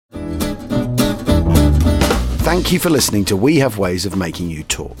Thank you for listening to We Have Ways of Making You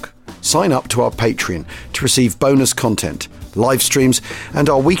Talk. Sign up to our Patreon to receive bonus content, live streams, and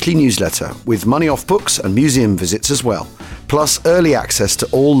our weekly newsletter with money off books and museum visits as well, plus early access to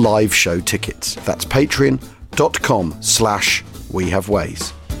all live show tickets. That's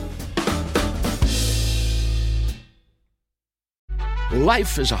patreon.com/wehaveways.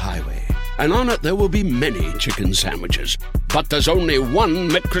 Life is a highway, and on it there will be many chicken sandwiches. But there's only one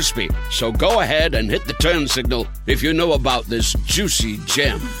McCrispy. So go ahead and hit the turn signal if you know about this juicy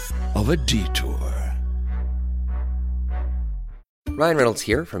gem of a detour. Ryan Reynolds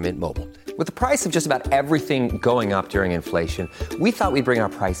here from Mint Mobile. With the price of just about everything going up during inflation, we thought we'd bring our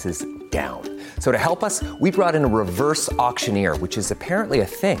prices down. So to help us, we brought in a reverse auctioneer, which is apparently a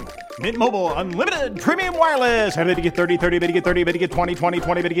thing. Mint Mobile Unlimited Premium Wireless. How to get 30, 30, bit to get 30, bit to get 20, 20,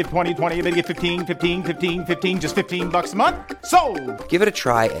 20, bit to get 20, 20, bit to get 15, 15, 15, 15, just $15 a month? Sold! Give it a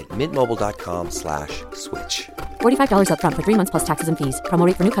try at mintmobile.com/switch. $45 up front for 3 months plus taxes and fees. Promo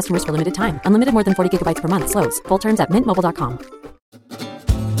rate for new customers for limited time. Unlimited more than 40 gigabytes per month. Slows full terms at mintmobile.com.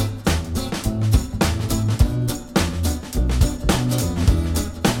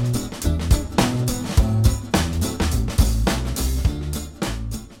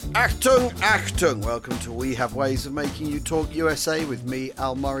 Achtung, Achtung! Welcome to We Have Ways of Making You Talk USA with me,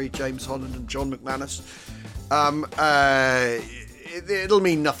 Al Murray, James Holland and John McManus. It'll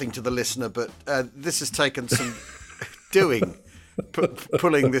mean nothing to the listener, but this has taken some doing,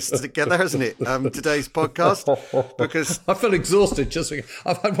 pulling this together, hasn't it? Today's podcast, because I feel exhausted.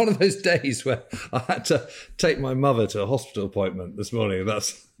 I've had one of those days where I had to take my mother to a hospital appointment this morning.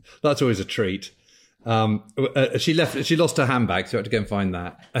 That's always a treat. She lost her handbag, so I had to go and find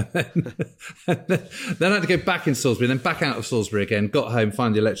that. And then I had to go back in Salisbury, then back out of Salisbury again, got home,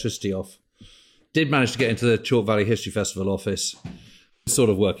 find the electricity off. Did manage to get into the Chalk Valley History Festival office.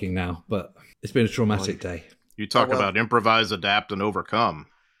 Sort of working now, but it's been a traumatic day. You talk about improvise, adapt, and overcome.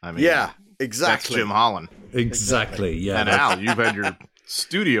 I mean, yeah, exactly. That's Jim Holland. Exactly, yeah. And Al, you've had your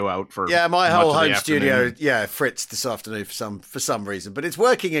studio out for my whole home studio fritzed this afternoon for some reason, but it's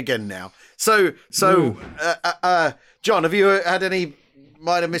working again now. So John, have you had any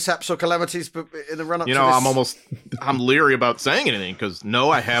minor mishaps or calamities in the run up to this? I'm leery about saying anything because no,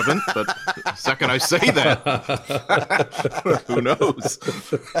 I haven't, but the second I say that, who knows?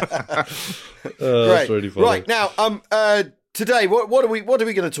 Right. Really funny. Right now, today what are we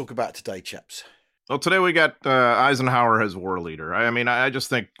going to talk about today, chaps? Well, today we got Eisenhower as war leader. I just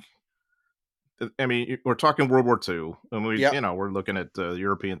think, we're talking World War II, and we're looking at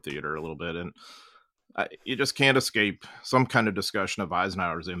European theater a little bit, and you just can't escape some kind of discussion of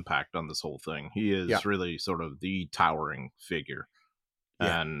Eisenhower's impact on this whole thing. He is really sort of the towering figure,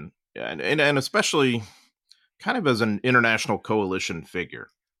 and especially kind of as an international coalition figure.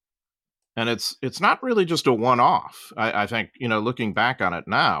 And it's not really just a one-off. I think, looking back on it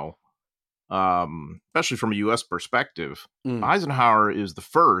now, especially from a U.S. perspective, Eisenhower is the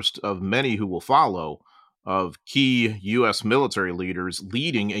first of many who will follow of key U.S. military leaders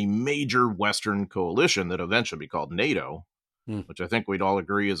leading a major Western coalition that eventually be called NATO, which I think we'd all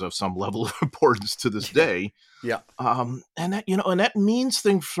agree is of some level of importance to this day. Yeah. And that means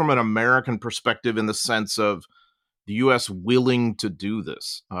things from an American perspective in the sense of the U.S. willing to do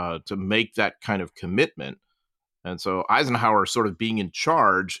this, to make that kind of commitment. And so Eisenhower sort of being in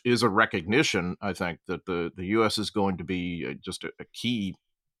charge is a recognition, I think, that the U.S. is going to be just a key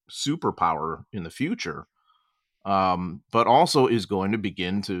superpower in the future, but also is going to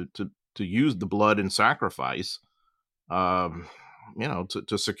begin to use the blood and sacrifice, to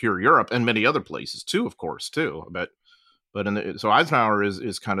secure Europe and many other places too, of course, too. So Eisenhower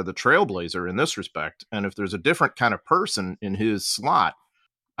is kind of the trailblazer in this respect. And if there's a different kind of person in his slot,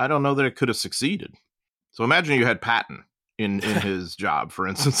 I don't know that it could have succeeded. So imagine you had Patton in his job, for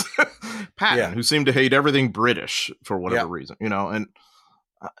instance, Patton, who seemed to hate everything British for whatever reason, and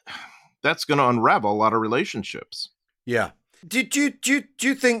that's going to unravel a lot of relationships. Yeah. Do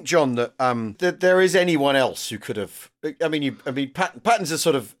you think, John, that that there is anyone else who could have? Patton's a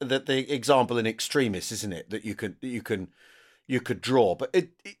sort of the example in extremis, isn't it? That you could draw. But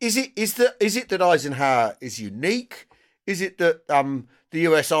is it that Eisenhower is unique? Is it that the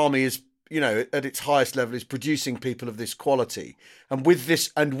U.S. Army is, at its highest level, is producing people of this quality, and with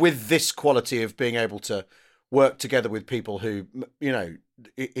this quality of being able to work together with people who,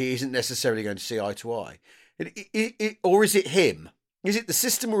 it isn't necessarily going to see eye to eye, or is it him? Is it the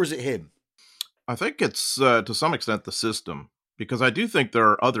system, or is it him? I think it's to some extent the system, because I do think there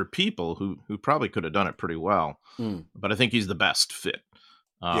are other people who probably could have done it pretty well, but I think he's the best fit.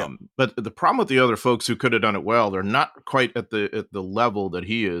 But the problem with the other folks who could have done it well, they're not quite at the level that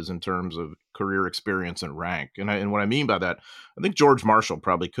he is in terms of career experience and rank. And what I mean by that, I think George Marshall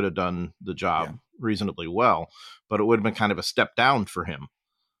probably could have done the job reasonably well, but it would have been kind of a step down for him.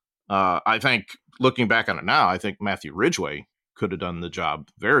 I think looking back on it now, I think Matthew Ridgway could have done the job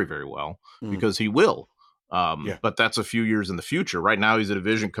very, very well because he will. But that's a few years in the future. Right now, he's a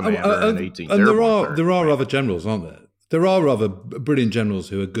division commander and 18th. And there are other generals, aren't there? There are other brilliant generals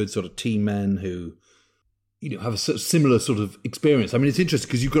who are good sort of team men who, have a similar sort of experience. I mean, it's interesting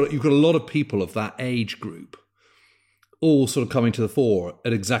because you've got a lot of people of that age group all sort of coming to the fore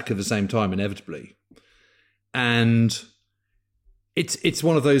at exactly the same time, inevitably, and it's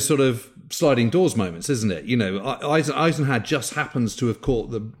one of those sort of sliding doors moments, isn't it? Eisenhower just happens to have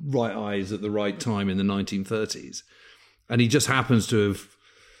caught the right eyes at the right time in the 1930s, and he just happens to have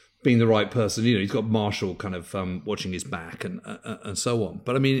been the right person. He's got Marshall kind of watching his back and so on.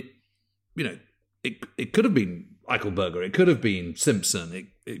 But I mean, it could have been Eichelberger, it could have been Simpson,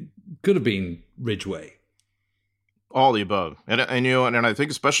 it could have been Ridgway. All the above. And I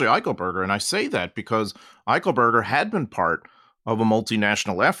think especially Eichelberger, and I say that because Eichelberger had been part of a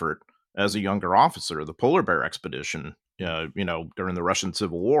multinational effort as a younger officer, the Polar Bear expedition, during the Russian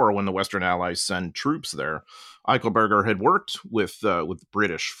Civil War when the Western Allies sent troops there. Eichelberger had worked with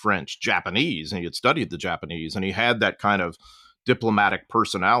British, French, Japanese, and he had studied the Japanese, and he had that kind of diplomatic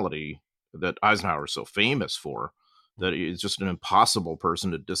personality that Eisenhower is so famous for, that he's just an impossible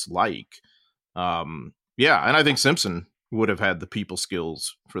person to dislike. And I think Simpson would have had the people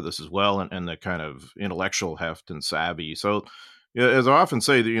skills for this as well, and the kind of intellectual heft and savvy. So, as I often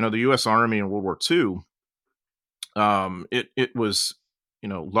say, the U.S. Army in World War II, it was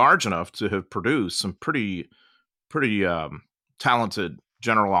large enough to have produced some pretty talented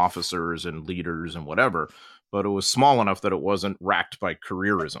general officers and leaders and whatever, but it was small enough that it wasn't racked by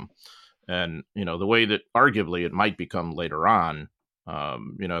careerism, and the way that arguably it might become later on.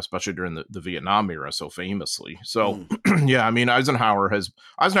 Especially during the Vietnam era, so famously. So, I mean, Eisenhower has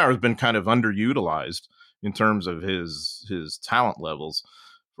been kind of underutilized in terms of his talent levels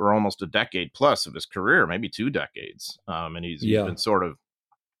for almost a decade plus of his career, maybe 2 decades. And he's been sort of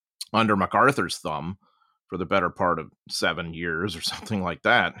under MacArthur's thumb for the better part of 7 years or something like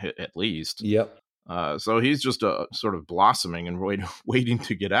that, at least. Yep. So he's just sort of blossoming and waiting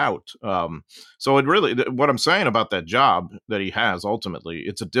to get out. So it really, what I'm saying about that job that he has, ultimately,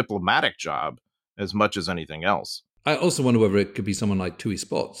 it's a diplomatic job as much as anything else. I also wonder whether it could be someone like Tui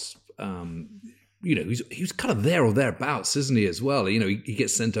Spots. He's kind of there or thereabouts, isn't he, as well? He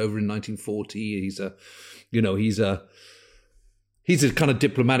gets sent over in 1940. He's a kind of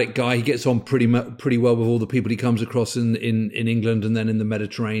diplomatic guy. He gets on pretty well with all the people he comes across in England and then in the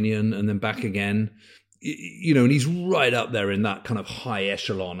Mediterranean and then back again. And he's right up there in that kind of high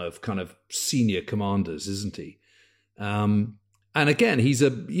echelon of kind of senior commanders, isn't he? And again,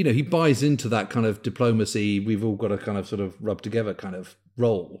 he buys into that kind of diplomacy. We've all got to kind of sort of rub together kind of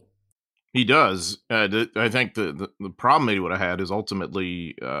role. He does. I think the problem he would have had is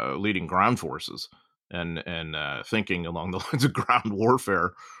ultimately leading ground forces. And thinking along the lines of ground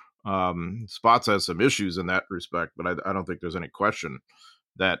warfare. Spots has some issues in that respect, but I don't think there's any question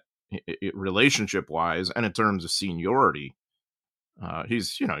that relationship-wise and in terms of seniority,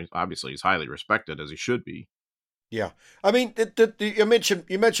 he's obviously he's highly respected, as he should be. Yeah, I mean, you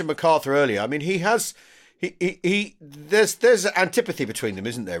mentioned MacArthur earlier. I mean, there's antipathy between them,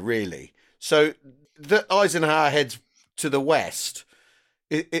 isn't there? Really. So the Eisenhower heads to the west.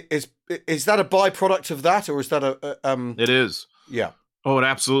 Is that a byproduct of that, or is that It is. Yeah. Oh, it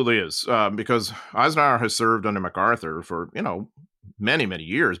absolutely is. Because Eisenhower has served under MacArthur for many, many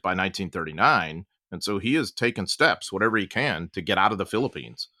years by 1939, and so he has taken steps, whatever he can, to get out of the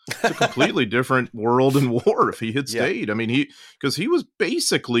Philippines. It's a completely different world and war if he had stayed. I mean, because he was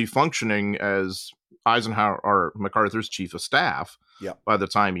basically functioning as Eisenhower or MacArthur's chief of staff by the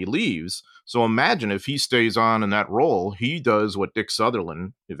time he leaves. So imagine if he stays on in that role, he does what Dick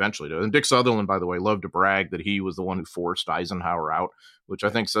Sutherland eventually does. And Dick Sutherland, by the way, loved to brag that he was the one who forced Eisenhower out, which I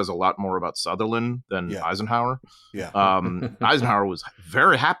think says a lot more about Sutherland than Eisenhower. Yeah. Eisenhower was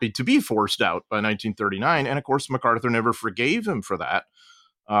very happy to be forced out by 1939. And of course, MacArthur never forgave him for that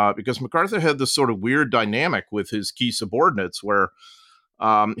because MacArthur had this sort of weird dynamic with his key subordinates where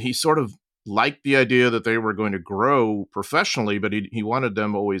he sort of liked the idea that they were going to grow professionally, but he wanted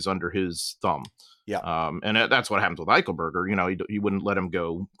them always under his thumb. Yeah. And that's what happens with Eichelberger. He wouldn't let him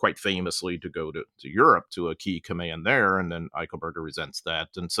go, quite famously, to go to Europe to a key command there. And then Eichelberger resents that.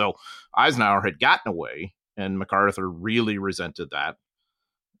 And so Eisenhower had gotten away, and MacArthur really resented that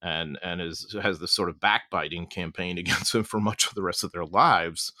and has this sort of backbiting campaign against him for much of the rest of their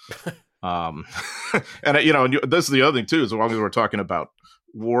lives. And this is the other thing, too, as long as we're talking about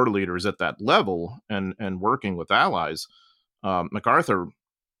war leaders at that level and working with allies, MacArthur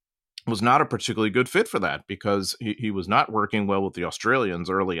was not a particularly good fit for that, because he was not working well with the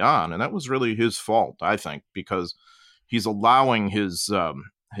Australians early on. And that was really his fault, I think, because he's allowing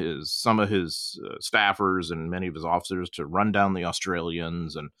some of his staffers and many of his officers to run down the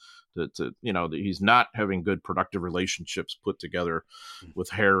Australians, and he's not having good productive relationships put together with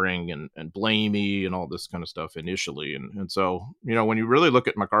Herring and Blamey and all this kind of stuff initially. And so, when you really look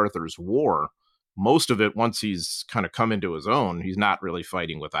at MacArthur's war, most of it, once he's kind of come into his own, he's not really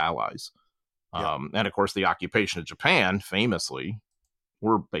fighting with allies. Yeah. And of course, the occupation of Japan, famously,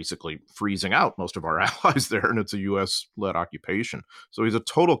 we're basically freezing out most of our allies there, and it's a U.S.-led occupation. So he's a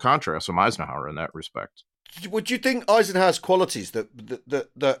total contrast from Eisenhower in that respect. Would you think Eisenhower's qualities that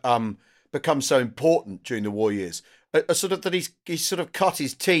become so important during the war years are sort of that he's sort of cut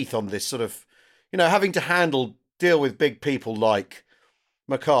his teeth on this sort of, having to deal with big people like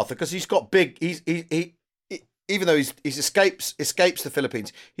MacArthur, because he's got big. He even though he escapes the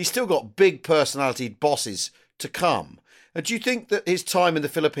Philippines, he's still got big personality bosses to come. And do you think that his time in the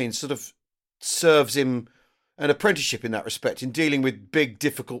Philippines sort of serves him an apprenticeship in that respect, in dealing with big,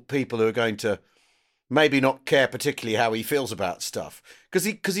 difficult people who are going to maybe not care particularly how he feels about stuff?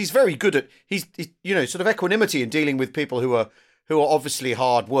 Because he's very good at he's sort of equanimity in dealing with people who are obviously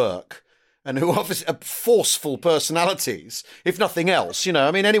hard work, and who obviously are forceful personalities, if nothing else.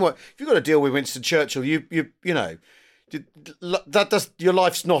 Anyone, if you've got to deal with Winston Churchill, your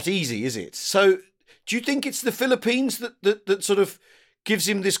life's not easy, is it? So do you think it's the Philippines that sort of gives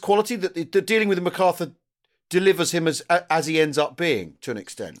him this quality, that dealing with MacArthur delivers him as he ends up being, to an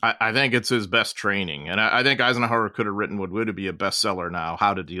extent? I think it's his best training. And I think Eisenhower could have written what would be a bestseller now,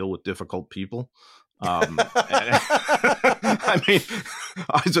 How to Deal with Difficult People.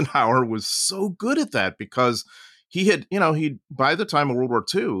 Eisenhower was so good at that, because he had, by the time of World War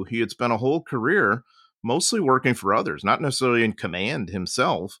II, he had spent a whole career mostly working for others, not necessarily in command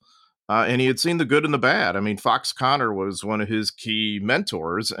himself. And he had seen the good and the bad. Fox Connor was one of his key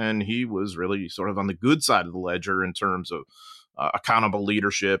mentors, and he was really sort of on the good side of the ledger in terms of accountable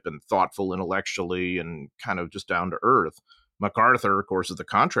leadership and thoughtful intellectually and kind of just down to earth. MacArthur, of course, is the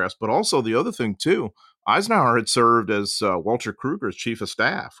contrast, but also the other thing, too. Eisenhower had served as Walter Kruger's chief of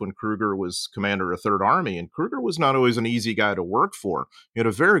staff when Kruger was commander of Third Army, and Kruger was not always an easy guy to work for. He had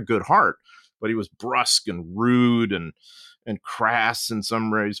a very good heart, but he was brusque and rude and crass in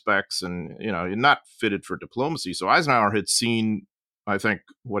some respects, and not fitted for diplomacy. So Eisenhower had seen, I think,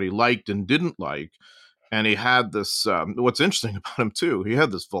 what he liked and didn't like, and he had this. What's interesting about him too, he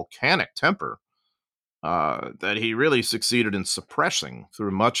had this volcanic temper that he really succeeded in suppressing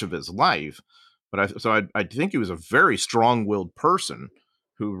through much of his life. But I think he was a very strong-willed person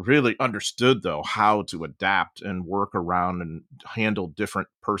who really understood, though, how to adapt and work around and handle different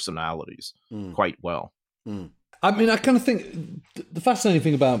personalities quite well. Mm. I kind of think the fascinating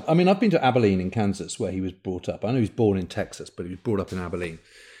thing about, I've been to Abilene in Kansas, where he was brought up. I know he was born in Texas, but he was brought up in Abilene.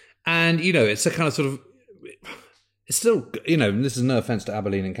 And, it's a kind of sort of, it's still, this is no offense to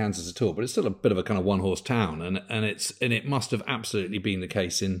Abilene in Kansas at all, but it's still a bit of a kind of one-horse town. And it must have absolutely been the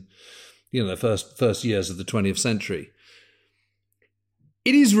case in, the first years of the 20th century.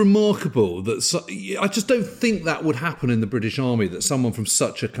 It is remarkable that I just don't think that would happen in the British Army, that someone from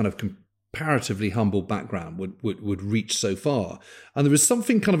such a kind of comparatively humble background would reach so far. And there is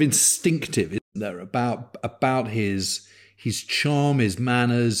something kind of instinctive, isn't there, about his charm, his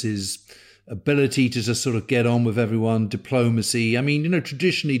manners, his ability to just sort of get on with everyone, diplomacy.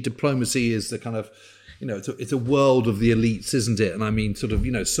 Traditionally diplomacy is the kind of, it's a world of the elites, isn't it? And sort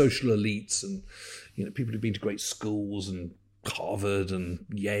of, social elites and, people who've been to great schools and Harvard and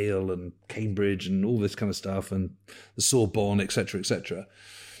Yale and Cambridge and all this kind of stuff, and the Sorbonne, et cetera, et cetera.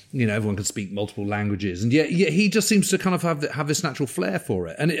 Everyone can speak multiple languages, and yet he just seems to kind of have this natural flair for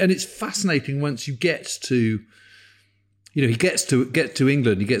it. And it's fascinating once you get to, he gets to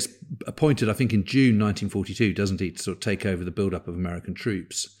England. He gets appointed, I think, in June 1942, doesn't he, to sort of take over the build-up of American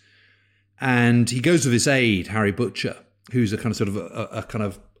troops. And he goes with his aide, Harry Butcher, who's a kind of sort of a kind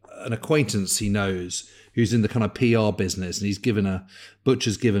of an acquaintance he knows, who's in the kind of PR business, and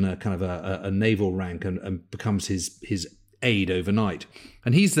Butcher's given a kind of a naval rank and becomes his aide overnight.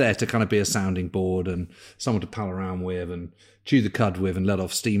 And he's there to kind of be a sounding board and someone to pal around with and chew the cud with and let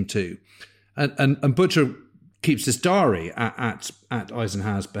off steam to. And Butcher keeps this diary at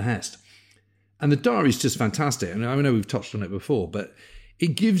Eisenhower's behest. And the diary's just fantastic. And I know we've touched on it before, but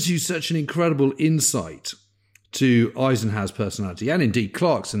it gives you such an incredible insight to Eisenhower's personality, and indeed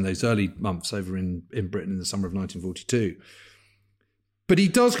Clark's in those early months over in Britain in the summer of 1942. But he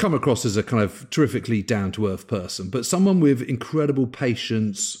does come across as a kind of terrifically down-to-earth person, but someone with incredible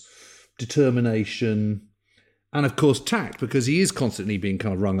patience, determination, and of course tact, because he is constantly being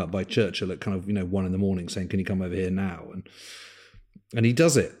kind of rung up by Churchill at kind of 1 a.m. saying, "Can you come over here now?" And he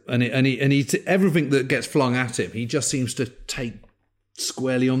does it, and he everything that gets flung at him, he just seems to take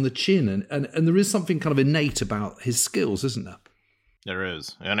squarely on the chin, and there is something kind of innate about his skills, isn't there? There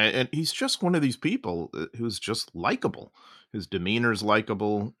is, and he's just one of these people who's just likable. His demeanor's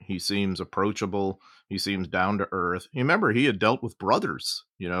likable. He seems approachable. He seems down to earth. You remember, he had dealt with brothers.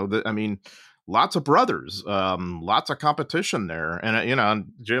 Lots of brothers, lots of competition there.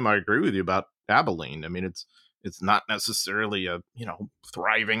 And Jim, I agree with you about Abilene. I mean, it's not necessarily a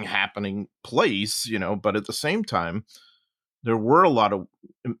thriving, happening place, but at the same time, there were a lot of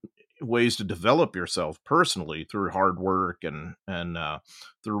ways to develop yourself personally through hard work and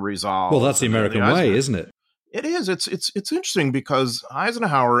through resolve. Well, that's the American way, isn't it? It is. It's interesting because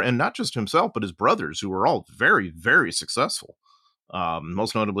Eisenhower, and not just himself, but his brothers, who were all very, very successful.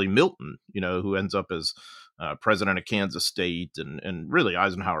 Most notably Milton, who ends up as president of Kansas State, and really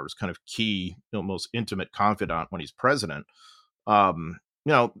Eisenhower's kind of key, most intimate confidant when he's president.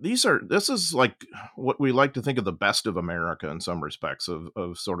 This is like what we like to think of the best of America in some respects,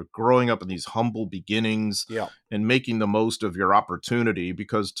 of sort of growing up in these humble beginnings, and making the most of your opportunity,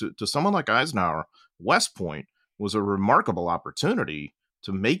 because to someone like Eisenhower, West Point was a remarkable opportunity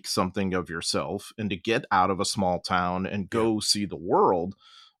to make something of yourself and to get out of a small town and go see the world,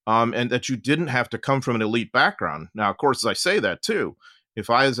 and that you didn't have to come from an elite background. Now, of course, as I say that too,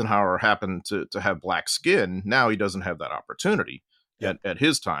 if Eisenhower happened to have black skin, now he doesn't have that opportunity at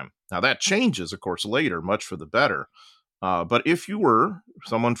his time. Now, that changes, of course, later, much for the better. But if you were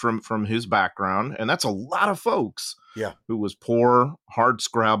someone from his background, and that's a lot of folks, who was poor, hard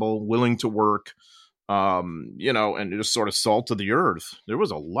scrabble, willing to work, and just sort of salt of the earth, there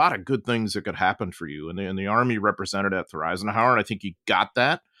was a lot of good things that could happen for you. And the Army represented that through Eisenhower. And I think he got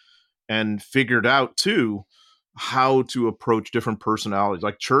that and figured out, too, how to approach different personalities.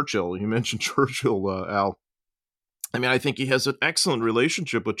 Like Churchill, you mentioned Churchill, Al. I mean, I think he has an excellent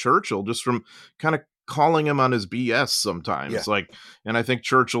relationship with Churchill, just from kind of calling him on his BS sometimes. And I think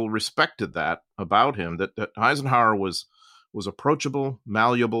Churchill respected that about him, that Eisenhower was approachable,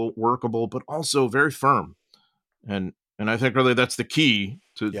 malleable, workable, but also very firm. And I think really that's the key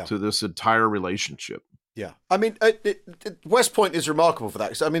to this entire relationship. Yeah. I mean, West Point is remarkable for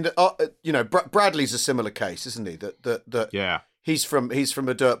that. I mean, Bradley's a similar case, isn't he? That he's from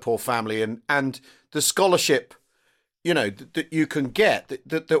a dirt poor family, and the scholarship, that you can get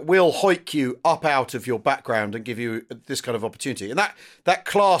that will hoik you up out of your background and give you this kind of opportunity. And that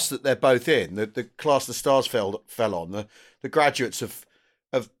class that they're both in, the class the stars fell on, the graduates of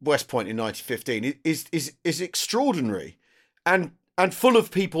West Point in 1915 is extraordinary and full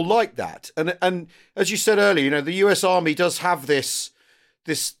of people like that. And as you said earlier, the US Army does have this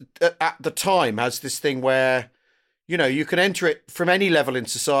at the time has this thing where, you can enter it from any level in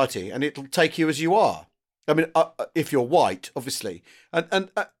society and it'll take you as you are. I mean, if you're white, obviously, and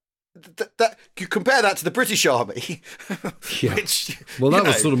that you compare that to the British Army, which that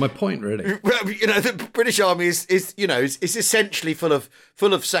was sort of my point, really. The British Army is essentially full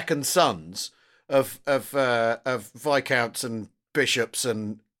of second sons of viscounts and bishops,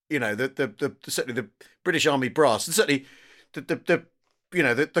 and certainly the British Army brass, and certainly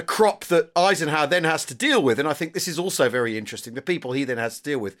the crop that Eisenhower then has to deal with. And I think this is also very interesting. The people he then has to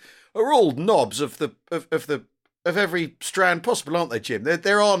deal with are all knobs of every strand possible, aren't they, Jim? There's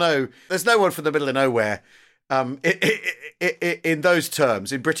no one from the middle of nowhere, in those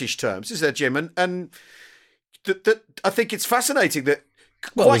terms, in British terms, is there, Jim? And I think it's fascinating that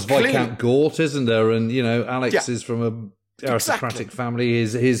there's Viscount Gort, isn't there? And Alex is from a aristocratic family.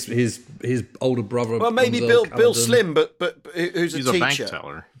 His older brother. Well, maybe Bill Slim, but he's a bank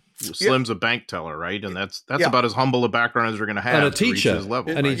teller. Slim's a bank teller, right? And that's about as humble a background as you're going to have. And a teacher,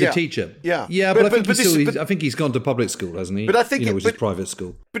 level, and he's a teacher. Yeah. But I think he's gone to public school, hasn't he? But I think which is private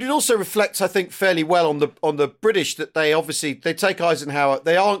school. But it also reflects, I think, fairly well on the British, that they take Eisenhower.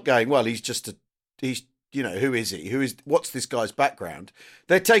 They aren't going, well, who is he? What's this guy's background?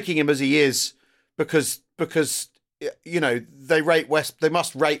 They're taking him as he is because they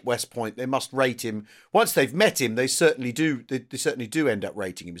must rate West Point. They must rate him. Once they've met him, they certainly do. They certainly do end up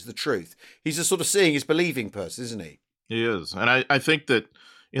rating him. Is the truth. He's a sort of seeing is believing person, isn't he? He is, and I think that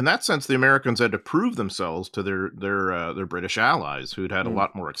in that sense, the Americans had to prove themselves to their British allies, who'd had a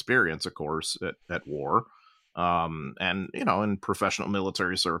lot more experience, of course, at war, and in professional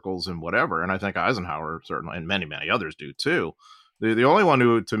military circles and whatever. And I think Eisenhower certainly, and many others do too. The only one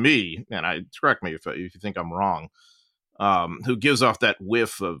who, to me, and correct me if you think I'm wrong, who gives off that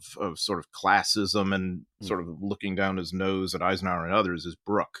whiff of sort of classism and sort of looking down his nose at Eisenhower and others, is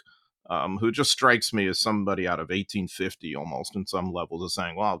Brooke, who just strikes me as somebody out of 1850 almost in some levels, of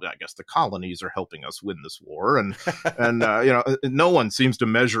saying, well, I guess the colonies are helping us win this war. And, no one seems to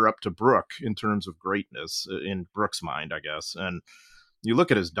measure up to Brooke in terms of greatness in Brooke's mind, I guess. And you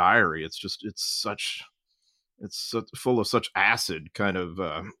look at his diary, it's full of such acid kind of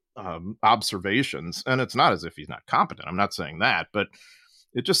observations, and it's not as if he's not competent. I'm not saying that, but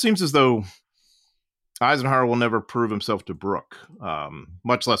it just seems as though Eisenhower will never prove himself to Brooke,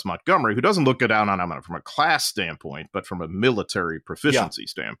 much less Montgomery, who doesn't look down on him from a class standpoint, but from a military proficiency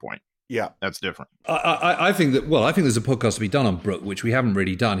standpoint. Yeah, that's different. I think there's a podcast to be done on Brooke, which we haven't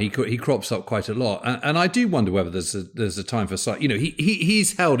really done. He crops up quite a lot, and I do wonder whether there's a time for sight.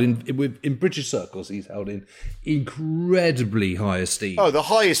 He's held in British circles. He's held in incredibly high esteem. Oh, the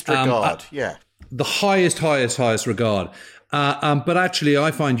highest regard. The highest regard. But actually,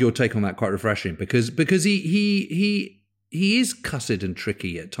 I find your take on that quite refreshing because he is cussed and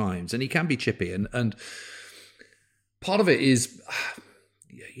tricky at times, and he can be chippy, and part of it is.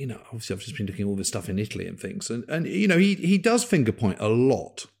 Obviously I've just been looking at all this stuff in Italy and things. And he does finger point a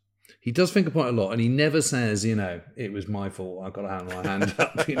lot. And he never says, it was my fault. I've got to hand my hand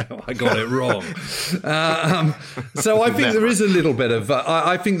up. I got it wrong. So I think there is a little bit of,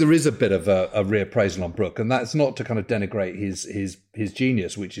 I think there is a bit of a reappraisal on Brooke. And that's not to kind of denigrate his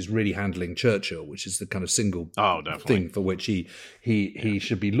genius, which is really handling Churchill, which is the kind of single thing for which he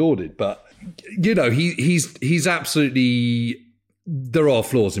should be lauded. But, he's absolutely... There are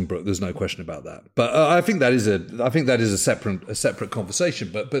flaws in Brooke. There's no question about that. But I think that is a separate conversation.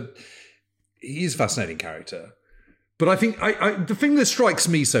 But he's a fascinating character. But I think the thing that strikes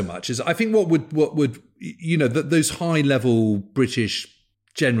me so much is I think what would those high level British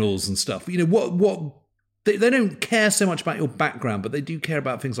generals and stuff. What they don't care so much about your background, but they do care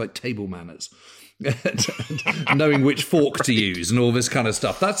about things like table manners. Knowing which fork to use and all this kind of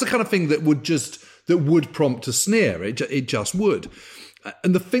stuff. That's the kind of thing that would prompt a sneer. It just would.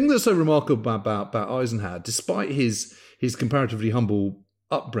 And the thing that's so remarkable about Eisenhower, despite his comparatively humble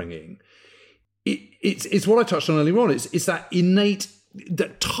upbringing, it's what I touched on earlier on. It's that innate,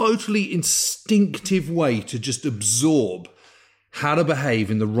 that totally instinctive way to just absorb how to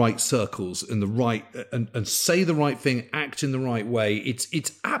behave in the right circles, in the right and say the right thing, act in the right way.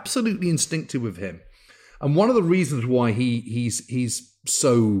 It's absolutely instinctive with him. And one of the reasons why he's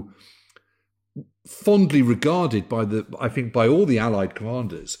so fondly regarded by all the Allied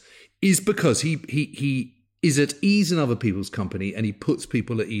commanders is because he is at ease in other people's company and he puts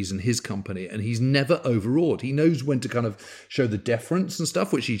people at ease in his company, and he's never overawed. He knows when to kind of show the deference and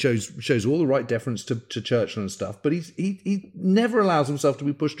stuff, which he shows all the right deference to Churchill and stuff, but he never allows himself to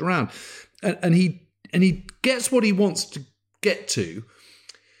be pushed around. And he gets what he wants to get to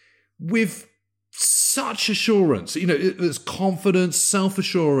with such assurance. There's confidence,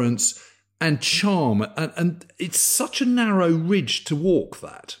 self-assurance, and charm, and it's such a narrow ridge to walk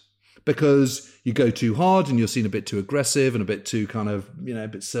that, because you go too hard and you're seen a bit too aggressive and a bit too kind of, a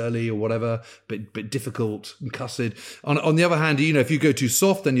bit surly or whatever, bit difficult and cussed. On the other hand, if you go too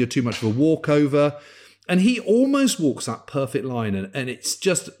soft, then you're too much of a walkover. And he almost walks that perfect line, and it's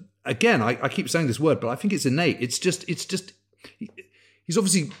just, again, I keep saying this word, but I think it's innate. It's just. He's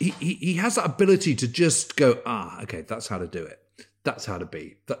obviously he has that ability to just go, okay, that's how to do it. That's how to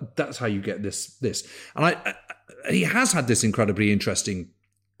be. That's how you get this. And he has had this incredibly interesting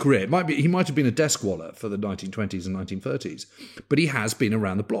career. He might have been a desk wallet for the 1920s and 1930s, but he has been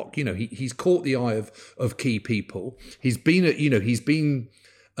around the block. He's caught the eye of key people. He's been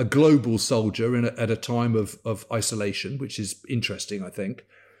a global soldier at a time of isolation, which is interesting, I think.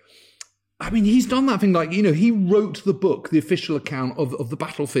 I mean, he's done that thing he wrote the book, the official account of the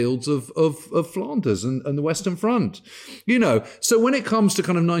battlefields of Flanders and the Western Front. So when it comes to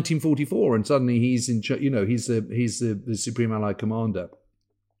kind of 1944 and suddenly he's in, he's the Supreme Allied Commander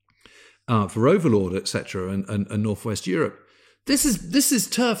for Overlord, etc., and Northwest Europe. This is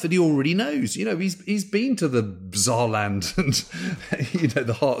turf that he already knows. He's been to the Saarland and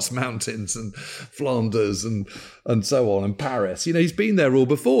the Harz Mountains and Flanders and so on, and Paris. He's been there all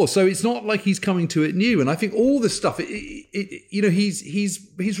before, so it's not like he's coming to it new. And I think all this stuff, he's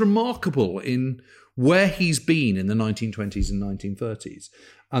remarkable in where he's been in the 1920s and 1930s,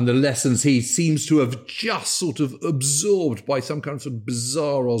 and the lessons he seems to have just sort of absorbed by some kind of, sort of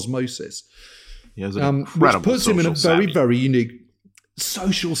bizarre osmosis. He has an incredible which puts him in a very, savvy. very unique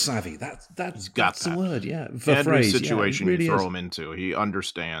social savvy. That's the word, yeah. Every situation you throw him into, he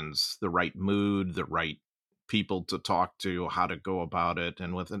understands the right mood, the right people to talk to, how to go about it,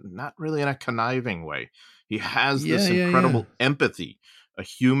 and not really in a conniving way. He has this incredible empathy, a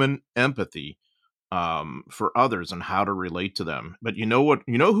human empathy for others and how to relate to them. But you know what?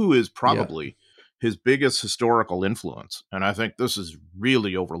 You know who is probably his biggest historical influence, and I think this is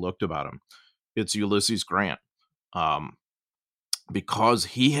really overlooked about him. It's Ulysses Grant, because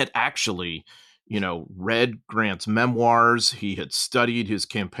he had actually, read Grant's memoirs. He had studied his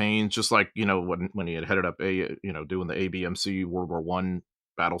campaigns, just like, when he had headed up doing the ABMC World War I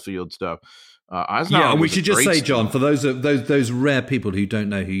battlefield stuff. Eisenhower and we should just say, student. John, for those rare people who don't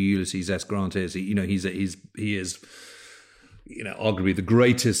know who Ulysses S. Grant is, he is arguably the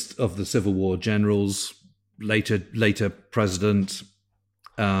greatest of the Civil War generals, later president,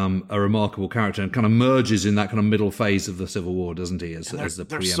 a remarkable character, and kind of merges in that kind of middle phase of the Civil War, doesn't he?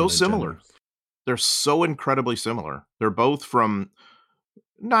 They're so similar. General. They're so incredibly similar. They're both from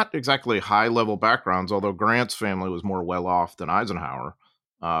not exactly high-level backgrounds, although Grant's family was more well-off than Eisenhower.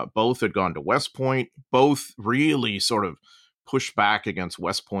 Both had gone to West Point. Both really sort of pushed back against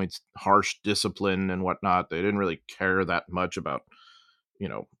West Point's harsh discipline and whatnot. They didn't really care that much about,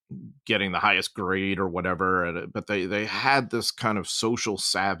 getting the highest grade or whatever. But they had this kind of social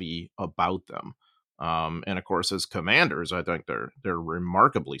savvy about them. And of course, as commanders, I think they're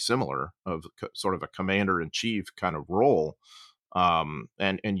remarkably similar, of sort of a commander-in-chief kind of role,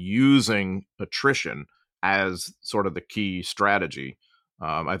 and using attrition as sort of the key strategy.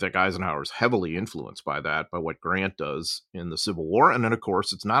 I think Eisenhower's heavily influenced by that, by what Grant does in the Civil War. And then, of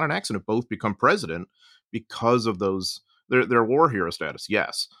course, it's not an accident. Both become president because of their war hero status,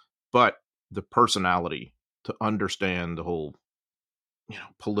 yes, but the personality to understand the whole,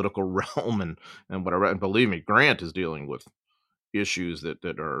 political realm and whatever. And believe me, Grant is dealing with issues that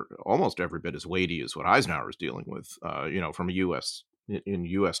are almost every bit as weighty as what Eisenhower is dealing with, from in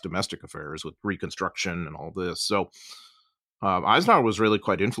U.S. domestic affairs with Reconstruction and all this. So, Eisenhower was really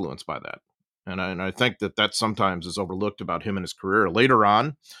quite influenced by that. And I think that sometimes is overlooked about him and his career. Later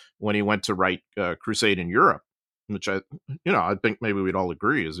on, when he went to write Crusade in Europe, which I think maybe we'd all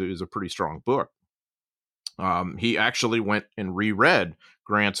agree is a pretty strong book. He actually went and reread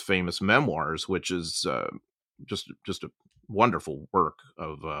Grant's famous memoirs, which is just a wonderful work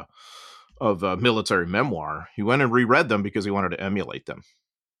of military memoir. He went and reread them because he wanted to emulate them.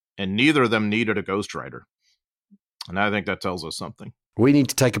 And neither of them needed a ghostwriter. And I think that tells us something. We need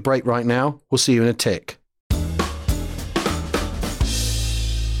to take a break right now. We'll see you in a tick.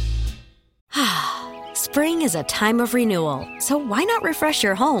 Spring is a time of renewal, so why not refresh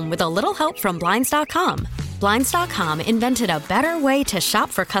your home with a little help from Blinds.com? Blinds.com invented a better way to shop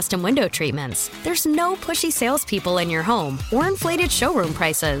for custom window treatments. There's no pushy salespeople in your home or inflated showroom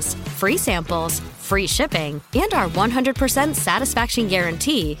prices. Free samples, free shipping, and our 100% satisfaction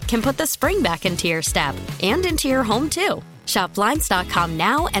guarantee can put the spring back into your step and into your home, too. Shop Blinds.com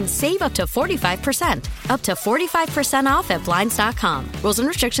now and save up to 45%. Up to 45% off at Blinds.com. Rules and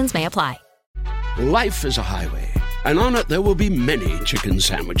restrictions may apply. Life is a highway, and on it there will be many chicken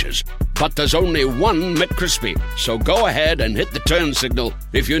sandwiches. But there's only one McCrispy. So go ahead and hit the turn signal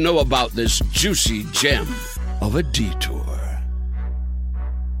if you know about this juicy gem of a detour.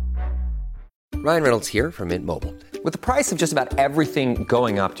 Ryan Reynolds here from Mint Mobile. With the price of just about everything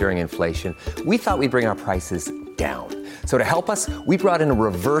going up during inflation, we thought we'd bring our prices down. So to help us, we brought in a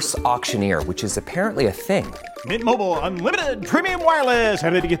reverse auctioneer, which is apparently a thing. Mint Mobile Unlimited Premium Wireless.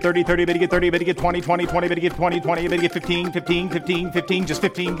 How to get 30, 30, bit to get 30, bit to get 20, 20, 20, bit to get 20, 20, bit to get 15, 15, 15, 15, just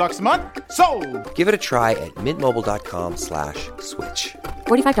 $15 a month? Sold! Give it a try at mintmobile.com/switch.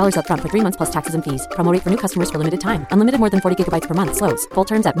 $45 up front for 3 months plus taxes and fees. Promo rate for new customers for limited time. Unlimited more than 40 gigabytes per month. Slows full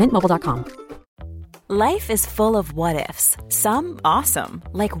terms at mintmobile.com. Life is full of what-ifs. Some awesome,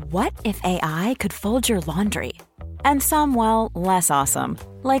 like what if AI could fold your laundry? And some, well, less awesome,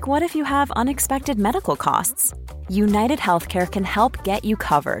 like what if you have unexpected medical costs? United Healthcare can help get you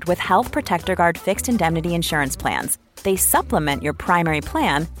covered with Health Protector Guard fixed indemnity insurance plans. They supplement your primary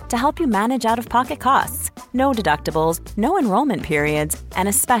plan to help you manage out-of-pocket costs. No deductibles, no enrollment periods, and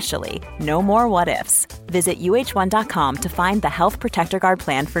especially no more what-ifs. Visit uh1.com to find the Health Protector Guard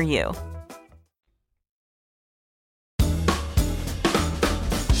plan for you.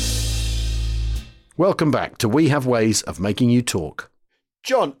 Welcome back to We Have Ways of Making You Talk.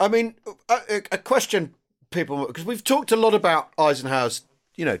 John, I mean, a question people, because we've talked a lot about Eisenhower's,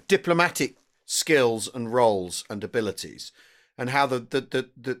 diplomatic skills and roles and abilities, and how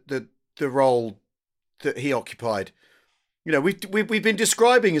the role that he occupied, we've been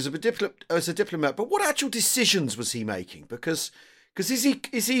describing as a diplomat, but what actual decisions was he making? Because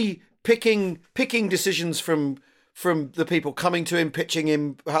is he picking decisions from from the people coming to him, pitching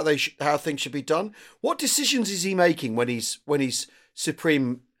him how things should be done? What decisions is he making when he's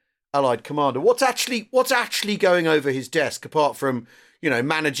Supreme Allied Commander? What's actually going over his desk, apart from, you know,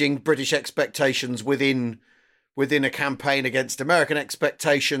 managing British expectations within a campaign against American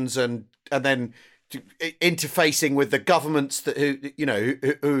expectations, and then interfacing with the governments that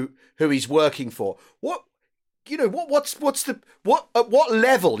who he's working for? What, you know, at what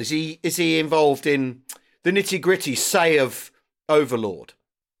level is he involved in the nitty-gritty, say, of Overlord?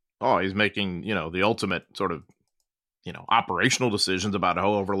 Oh, he's making, you know, the ultimate sort of, you know, operational decisions about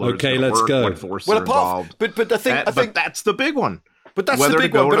how Overlord is going to work, what forces are involved. But I think that's the big one. But that's the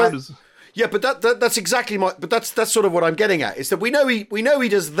big one. Yeah, but that's exactly but that's sort of what I'm getting at, is that we know he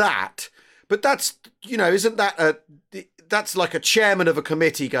does that, but that's, you know, isn't that that's like a chairman of a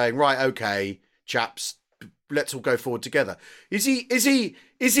committee going, right, okay, chaps, let's all go forward together. Is he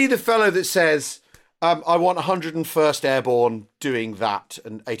the fellow that says, I want 101st Airborne doing that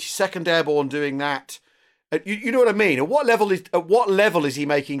and 82nd Airborne doing that? You know what I mean? At what level is he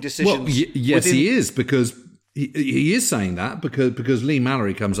making decisions? Well, yes, he is, because he is saying that because Lee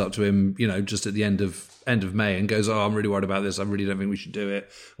Mallory comes up to him, you know, just at the end of May and goes, "Oh, I'm really worried about this. I really don't think we should do it."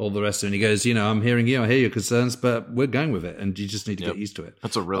 All the rest of it. And he goes, "You know, I'm hearing you. I hear your concerns, but we're going with it, and you just need to get used to it."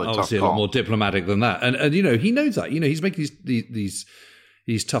 That's a really obviously tough call. A lot more diplomatic than that, and you know, he knows that. You know, he's making these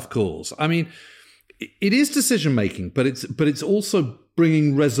tough calls. I mean, it is decision making, but it's also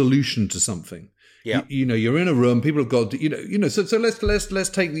bringing resolution to something. Yeah, you know, you're in a room. People have got, you know. So let's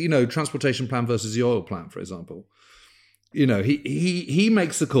take, you know, transportation plan versus the oil plan, for example. You know, he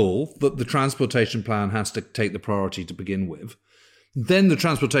makes the call that the transportation plan has to take the priority to begin with. Then the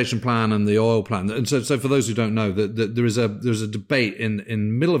transportation plan and the oil plan. And so for those who don't know, that there's a debate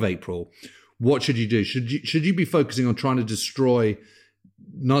in middle of April. What should you do? Should you be focusing on trying to destroy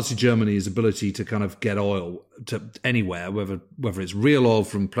Nazi Germany's ability to kind of get oil to anywhere, whether it's real oil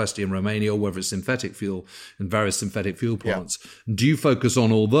from Plesty in Romania or whether it's synthetic fuel in various synthetic fuel plants? Yeah. Do you focus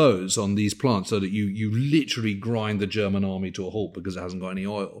on all those, on these plants, so that you literally grind the German army to a halt because it hasn't got any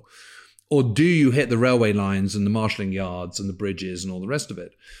oil? Or do you hit the railway lines and the marshalling yards and the bridges and all the rest of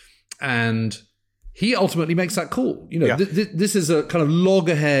it? And he ultimately makes that call. You know, this is a kind of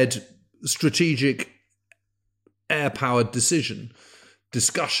loggerhead strategic air-powered discussion,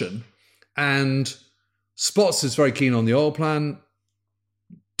 and Spots is very keen on the oil plan.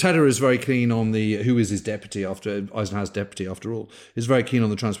 Tedder is very keen on who is his deputy after Eisenhower's deputy after all, is very keen on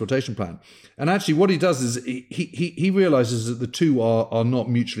the transportation plan. And actually what he does is he realizes that the two are not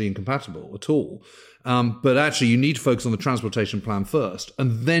mutually incompatible at all. But actually you need to focus on the transportation plan first,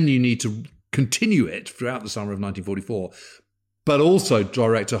 and then you need to continue it throughout the summer of 1944, but also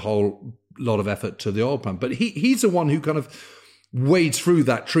direct a whole lot of effort to the oil plan. But he's the one who kind of wades through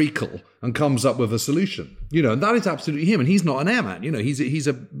that treacle and comes up with a solution, you know, and that is absolutely him. And he's not an airman, you know, he's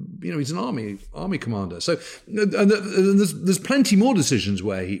an army commander. So, and there's plenty more decisions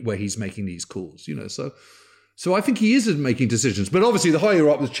where he's making these calls, you know. So I think he is making decisions, but obviously the higher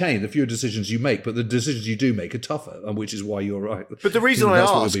up the chain, the fewer decisions you make, but the decisions you do make are tougher, and which is why you're right. But the reason I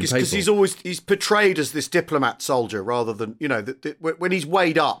ask is because he's portrayed as this diplomat soldier rather than, you know, when he's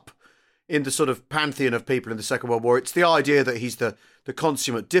weighed up in the sort of pantheon of people in the Second World War, it's the idea that he's the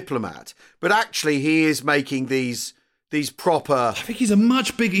consummate diplomat, but actually he is making these proper. I think he's a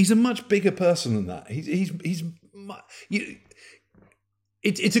much bigger person than that.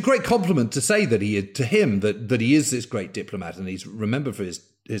 It's a great compliment to say that he is this great diplomat, and he's remembered for his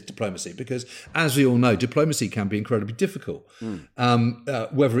diplomacy, because, as we all know, diplomacy can be incredibly difficult.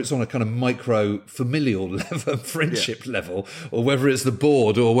 Whether it's on a kind of micro familial level, friendship level, or whether it's the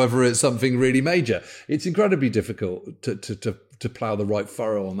board, or whether it's something really major, it's incredibly difficult to plough the right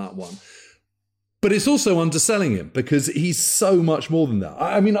furrow on that one. But it's also underselling him, because he's so much more than that.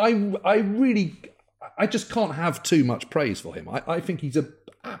 I mean, I just can't have too much praise for him. I think he's an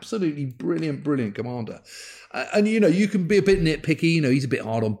absolutely brilliant commander. And, you know, you can be a bit nitpicky. You know, he's a bit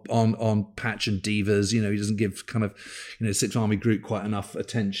hard on Patch and Devers. You know, he doesn't give kind of, you know, Sixth Army Group quite enough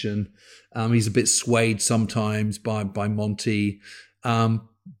attention. He's a bit swayed sometimes by Monty.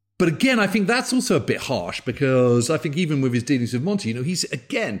 But again, I think that's also a bit harsh, because I think even with his dealings with Monty, you know, he's,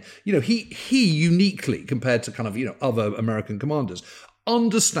 again, you know, he uniquely, compared to kind of, you know, other American commanders,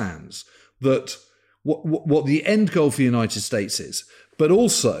 understands that what the end goal for the United States is, but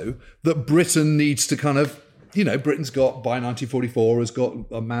also that Britain needs to kind of, you know, Britain's got, by 1944, has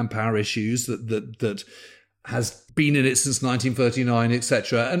got manpower issues that has been in it since 1939,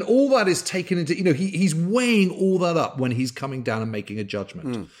 etc. And all that is taken into, you know, he's weighing all that up when he's coming down and making a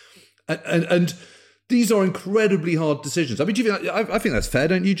judgment. And These are incredibly hard decisions. I mean, do you think I think that's fair,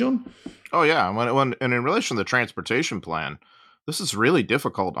 don't you, John? Oh, yeah. And in relation to the transportation plan, this is really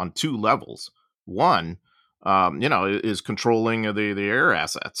difficult on two levels. One, is controlling the air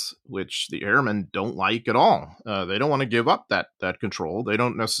assets, which the airmen don't like at all. They don't want to give up that control. They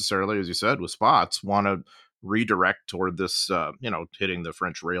don't necessarily, as you said, with spots, want to redirect toward this, hitting the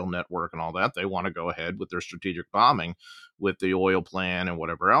French rail network and all that. They want to go ahead with their strategic bombing with the oil plan and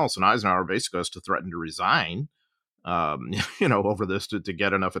whatever else. And Eisenhower basically has to threaten to resign, over this to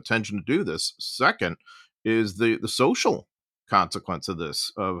get enough attention to do this. Second is the social consequence of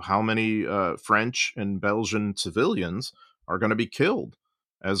this, of how many French and Belgian civilians are going to be killed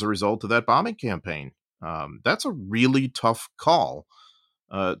as a result of that bombing campaign. That's a really tough call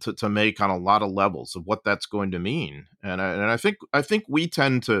to make on a lot of levels of what that's going to mean. And I think we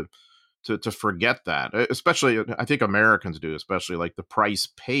tend to forget that, especially I think Americans do, especially like the price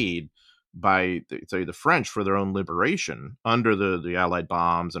paid by the French for their own liberation under the Allied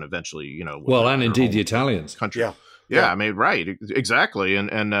bombs, and eventually, and indeed the Italians. Country. Yeah, I mean, right, exactly.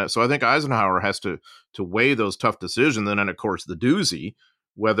 And so I think Eisenhower has to weigh those tough decisions. And then, of course, the doozy,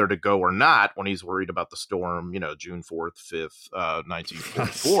 whether to go or not when he's worried about the storm, June 4th, 5th,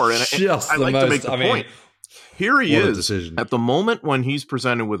 1944. And I like to make the point. Here he is at the moment when he's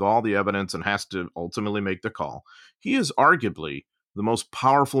presented with all the evidence and has to ultimately make the call. He is arguably the most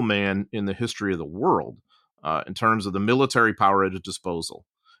powerful man in the history of the world in terms of the military power at his disposal.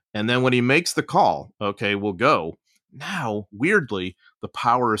 And then when he makes the call, okay, we'll go. Now, weirdly, the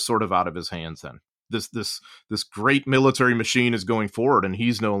power is sort of out of his hands then. This great military machine is going forward, and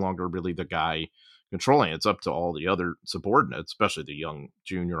he's no longer really the guy controlling it. It's up to all the other subordinates, especially the young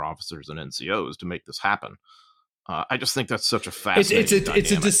junior officers and NCOs, to make this happen. I just think that's such a fascinating dynamic.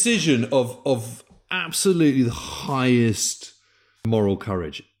 It's a decision of absolutely the highest moral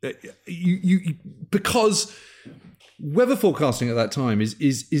courage. Because weather forecasting at that time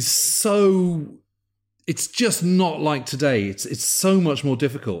is so... It's just not like today. It's so much more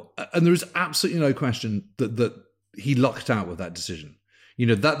difficult. And there is absolutely no question that he lucked out with that decision.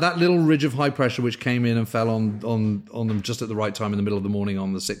 That little ridge of high pressure which came in and fell on them just at the right time in the middle of the morning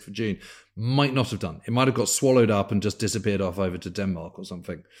on the 6th of June might not have done. It might have got swallowed up and just disappeared off over to Denmark or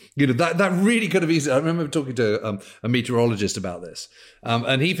something. That really could have easily... I remember talking to a meteorologist about this.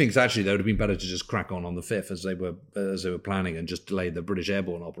 And he thinks actually that would have been better to just crack on the 5th as they were planning and just delay the British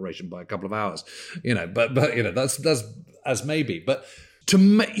airborne operation by a couple of hours. But that's as maybe. But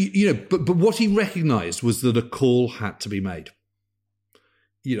but what he recognized was that a call had to be made.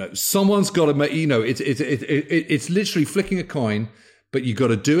 Someone's got to make, it's literally flicking a coin, but you got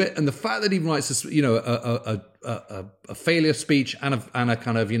to do it. And the fact that he writes a failure speech and a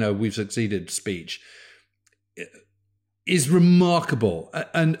kind of, we've succeeded speech is remarkable.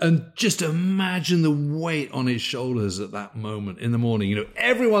 And just imagine the weight on his shoulders at that moment in the morning.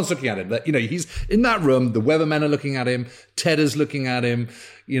 Everyone's looking at him. He's in that room. The weathermen are looking at him. Tedder's looking at him.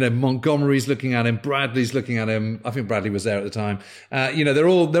 Montgomery's looking at him. Bradley's looking at him. I think Bradley was there at the time. They're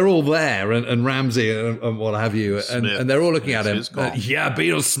all there, and Ramsey and what have you, and they're all looking at him.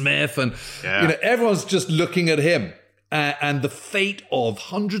 Beadle Smith, and everyone's just looking at him. And the fate of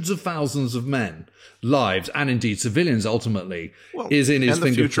hundreds of thousands of men, lives, and indeed civilians ultimately is in his fingertips.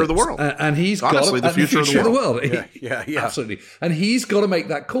 And the future of the world. And he's got the future of the world. Yeah. Absolutely. And he's got to make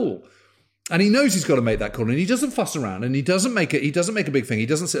that call. And he knows he's got to make that call, and he doesn't fuss around, and he doesn't make a big thing. He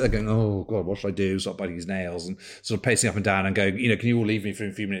doesn't sit there going, oh God, what should I do? Stop biting his nails and sort of pacing up and down and go, can you all leave me for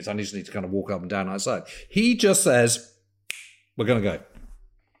a few minutes? I just need to kind of walk up and down outside. He just says, we're going to go.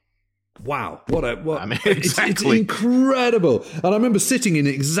 Wow, exactly. It's incredible. And I remember sitting in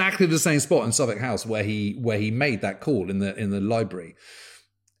exactly the same spot in Suffolk House where he made that call in the library.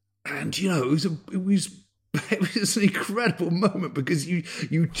 And it was an incredible moment, because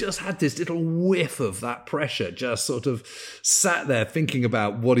you just had this little whiff of that pressure, just sort of sat there thinking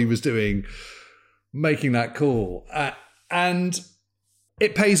about what he was doing, making that call. And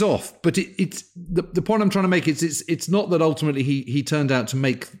it pays off, but it's the point I'm trying to make is it's not that ultimately he turned out to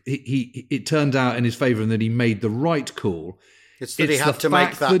make it turned out in his favor and that he made the right call. It's that he had to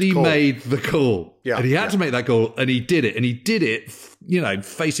make that call. That he made the call. Yeah, and he had to make that call, and he did it. And he did it,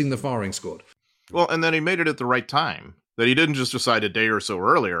 facing the firing squad. Well, and then he made it at the right time. That he didn't just decide a day or so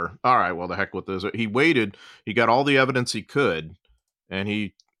earlier, all right, well, the heck with this. He waited. He got all the evidence he could, and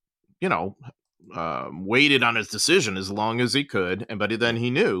he, waited on his decision as long as he could. But then he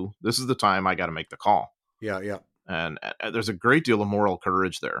knew, this is the time I got to make the call. Yeah. And there's a great deal of moral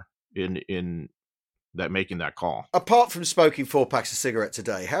courage there in that making that call. Apart from smoking 4 packs of cigarettes a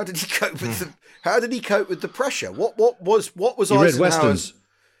day, how did he cope with the pressure? What was he read Eisenhower's... Westerns.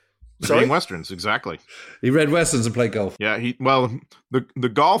 Sorry? Reading Westerns, exactly. He read Westerns and played golf. Yeah, the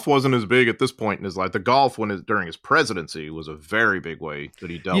golf wasn't as big at this point in his life. The golf during his presidency was a very big way that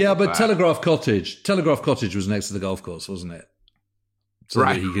he dealt with but that. Telegraph Cottage was next to the golf course, wasn't it? So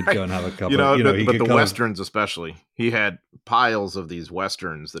that he could go and have a couple. But the Westerns especially, he had piles of these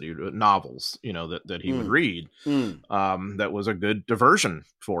Westerns novels, that he would read. That was a good diversion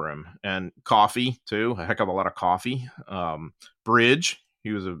for him, and coffee too, a heck of a lot of coffee. Bridge,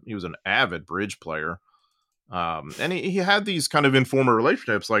 he was an avid bridge player, and he had these kind of informal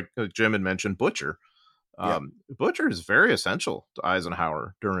relationships, like Jim had mentioned. Butcher, Butcher is very essential to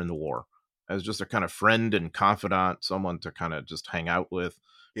Eisenhower during the war, as just a kind of friend and confidant, someone to kind of just hang out with.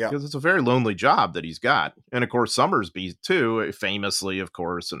 Yeah. Because it's a very lonely job that he's got. And of course, Summersby too, famously, of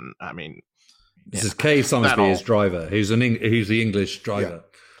course. And I mean, this is Kay Summersby, his driver. He's the English driver.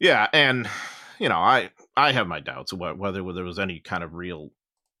 Yeah. And, I have my doubts about whether there was any kind of real,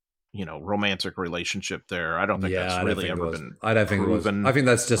 romantic relationship there. I don't think that's really ever been I don't think proven. It was. I think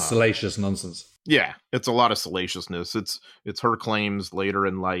that's just salacious nonsense. Yeah, it's a lot of salaciousness. It's her claims later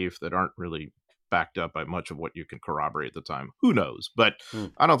in life that aren't really backed up by much of what you can corroborate at the time. Who knows? But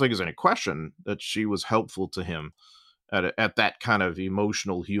I don't think there's any question that she was helpful to him at that kind of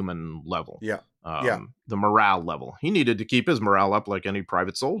emotional human level. The morale level. He needed to keep his morale up like any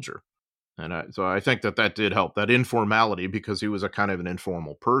private soldier. And so I think that did help, that informality, because he was a kind of an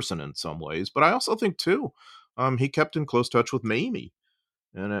informal person in some ways. But I also think, too, he kept in close touch with Mamie.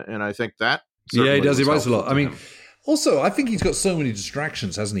 And I think that he does. He writes a lot. I mean, also, I think he's got so many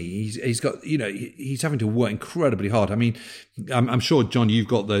distractions, hasn't he? He's got, he's having to work incredibly hard. I mean, I'm sure, John, you've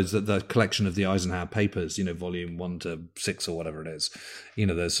got the collection of the Eisenhower papers, volume 1 to 6 or whatever it is.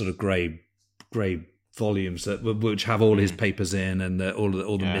 Those sort of grey volumes which have all his papers in and all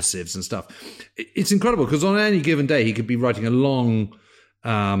the missives and stuff. It's incredible, because on any given day he could be writing a long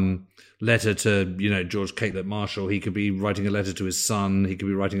letter to George Catlett Marshall. He could be writing a letter to his son. He could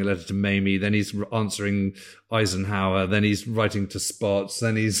be writing a letter to Mamie. Then he's answering Eisenhower. Then he's writing to Spots.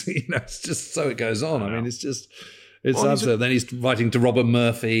 Then he's it's just so it goes on. I mean, it's absolute. Then he's writing to Robert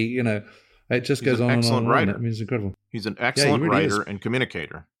Murphy. It just goes on and on. Writer. I mean, it's incredible. He's an excellent really writer and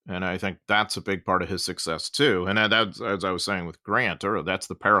communicator. And I think that's a big part of his success, too. And that's, as I was saying with Grant, that's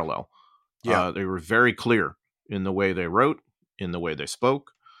the parallel. They were very clear in the way they wrote, in the way they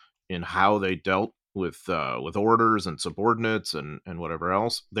spoke, in how they dealt with orders and subordinates and whatever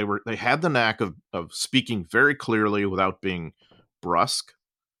else. They had the knack of speaking very clearly without being brusque,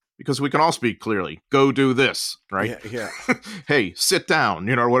 because we can all speak clearly. Go do this, right? Yeah. Hey, sit down,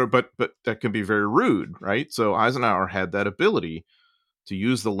 but that can be very rude, right? So Eisenhower had that ability to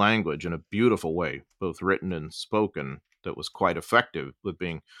use the language in a beautiful way, both written and spoken, that was quite effective, with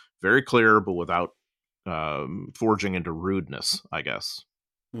being very clear, but without forging into rudeness, I guess.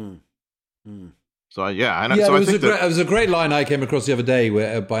 So it was a great line I came across the other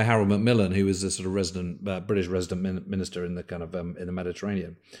day by Harold Macmillan, who was a sort of British resident minister in the kind of in the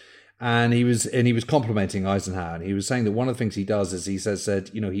Mediterranean, and he was complimenting Eisenhower, and he was saying that one of the things he does is he said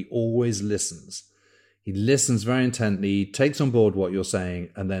he always listens. He listens very intently, takes on board what you're saying,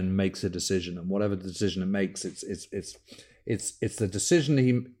 and then makes a decision. And whatever the decision it makes, it's the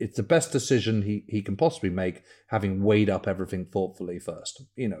decision it's the best decision he can possibly make, having weighed up everything thoughtfully first.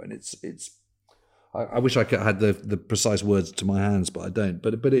 And it's. I wish I had the precise words to my hands, but I don't.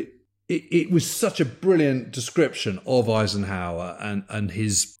 But it was such a brilliant description of Eisenhower and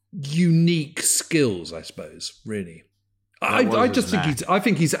his unique skills, I suppose. Really. I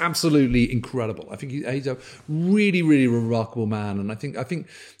think he's absolutely incredible. I think he's a really, really remarkable man, and I think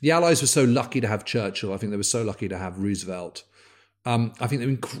the Allies were so lucky to have Churchill. I think they were so lucky to have Roosevelt. I think they're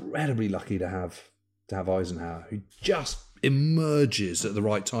incredibly lucky to have Eisenhower, who just emerges at the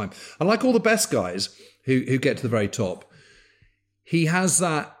right time. And like all the best guys who get to the very top, he has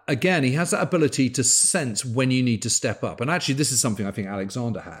that ability to sense when you need to step up. And actually, this is something I think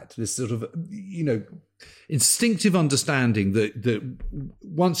Alexander had, this sort of, instinctive understanding that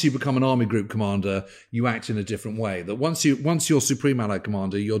once you become an army group commander, you act in a different way. That once you're Supreme Allied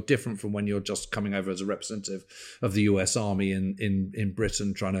Commander, you're different from when you're just coming over as a representative of the US Army in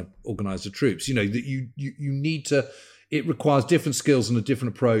Britain trying to organize the troops. That you need to. It requires different skills and a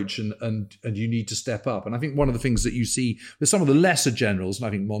different approach, and you need to step up. And I think one of the things that you see with some of the lesser generals, and I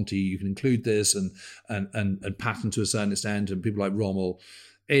think Monty, you can include this, and Patton to a certain extent, and people like Rommel,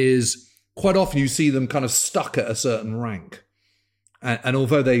 is quite often you see them kind of stuck at a certain rank. And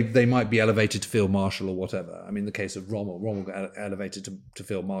although they might be elevated to Field Marshal or whatever, I mean, the case of Rommel got elevated to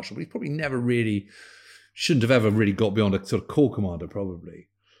Field Marshal, but he probably shouldn't have ever really got beyond a sort of Corps Commander, probably.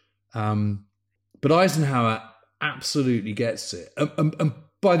 But Eisenhower absolutely gets it. And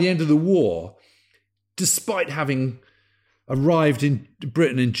by the end of the war, despite having arrived in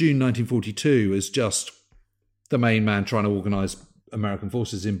Britain in June 1942 as just the main man trying to organise American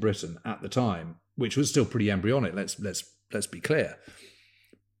forces in Britain at the time, which was still pretty embryonic, let's be clear.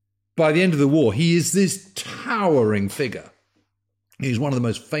 By the end of the war, he is this towering figure. He's one of the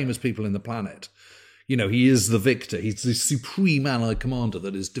most famous people in the planet. You know, he is the victor. He's the supreme Allied commander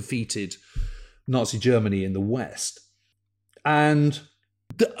that has defeated Nazi Germany in the West. And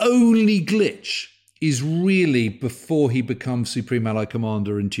the only glitch is really before he becomes supreme Allied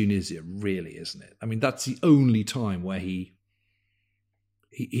commander in Tunisia, really, isn't it? I mean, that's the only time where he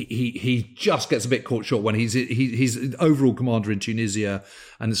just gets a bit caught short when he's overall commander in Tunisia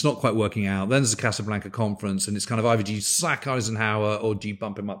and it's not quite working out. Then there's the Casablanca conference and it's kind of either do you sack Eisenhower or do you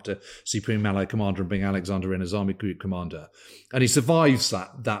bump him up to Supreme Allied Commander and bring Alexander in as Army Group Commander? And he survives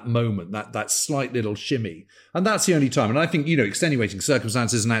that moment, that slight little shimmy. And that's the only time. And I think, you know, extenuating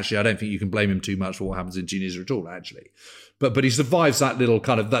circumstances, and actually I don't think you can blame him too much for what happens in Tunisia at all, actually. But he survives that little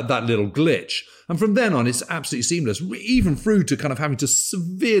kind of that little glitch. And from then on, it's absolutely seamless, even through to kind of having to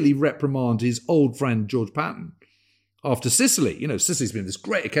severely reprimand his old friend George Patton after Sicily. You know, Sicily's been this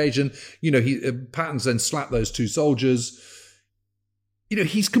great occasion. You know, Patton's then slapped those two soldiers. You know,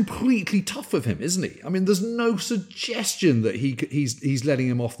 he's completely tough with him, isn't he? I mean, there's no suggestion that he's letting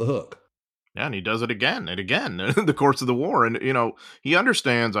him off the hook. Yeah, and he does it again and again in the course of the war. And, you know, he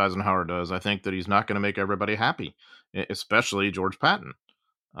understands, Eisenhower does, I think, that he's not going to make everybody happy, especially George Patton.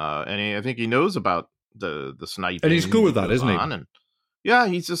 I think he knows about the sniping. And he's cool with that, isn't he? And yeah,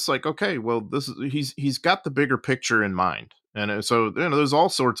 he's just like, okay, well, he's got the bigger picture in mind. And so, you know, there's all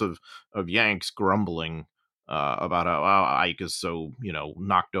sorts of Yanks grumbling about how Ike is so, you know,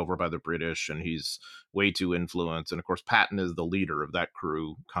 knocked over by the British and he's way too influenced. And of course, Patton is the leader of that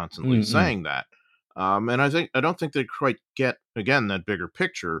crew, constantly saying that. And I don't think they quite get, again, that bigger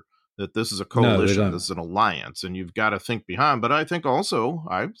picture that this is a coalition, this is an alliance, and you've got to think behind. But I think also,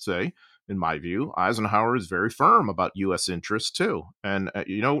 I would say, in my view, Eisenhower is very firm about U.S. interests too. And,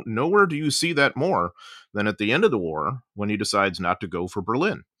 you know, nowhere do you see that more than at the end of the war when he decides not to go for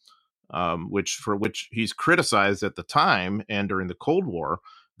Berlin. Which he's criticized at the time and during the Cold War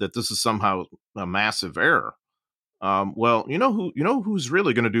that this is somehow a massive error. Well, you know who's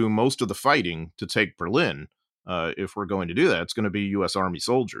really going to do most of the fighting to take Berlin if we're going to do that? It's going to be U.S. Army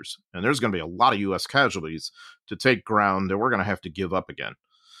soldiers, and there's going to be a lot of U.S. casualties to take ground that we're going to have to give up again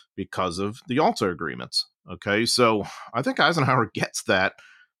because of the Yalta agreements. Okay, so I think Eisenhower gets that.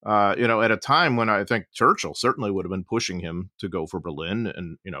 You know, at a time when I think Churchill certainly would have been pushing him to go for Berlin,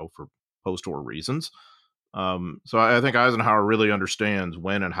 and you know, for post-war reasons. So I think Eisenhower really understands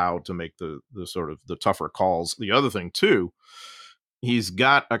when and how to make the sort of the tougher calls. The other thing too, he's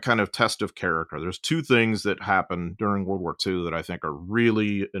got a kind of test of character. There's two things that happen during World War II that I think are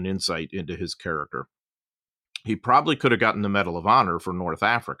really an insight into his character. He probably could have gotten the Medal of Honor for North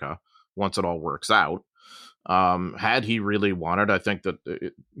Africa once it all works out. Had he really wanted, I think that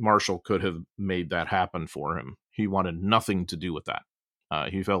Marshall could have made that happen for him. He wanted nothing to do with that.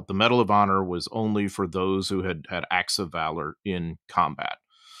 He felt the Medal of Honor was only for those who had acts of valor in combat.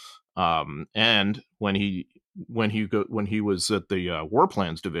 And when he was at the War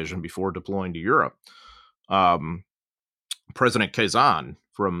Plans Division before deploying to Europe, President Quezon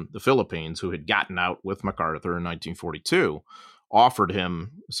from the Philippines, who had gotten out with MacArthur in 1942, offered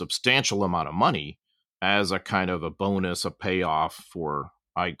him a substantial amount of money as a kind of a bonus, a payoff for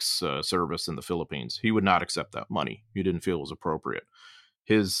Ike's service in the Philippines. He would not accept that money. He didn't feel it was appropriate.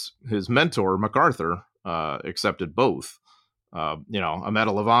 His mentor, MacArthur, accepted both. You know, a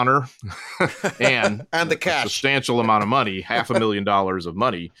Medal of Honor and the cash, a substantial amount of money, $500,000 of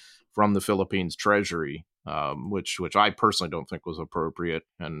money from the Philippines Treasury, which I personally don't think was appropriate,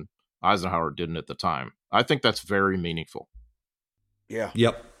 and Eisenhower didn't at the time. I think that's very meaningful. Yeah.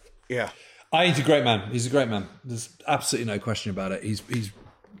 Yep. Yeah. He's a great man. He's a great man. There's absolutely no question about it. He's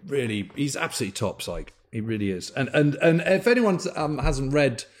absolutely top psych. He really is. And if anyone hasn't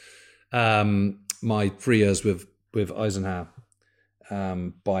read my 3 years with Eisenhower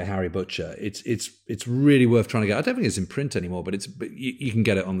by Harry Butcher, it's really worth trying to get. I don't think it's in print anymore, but you can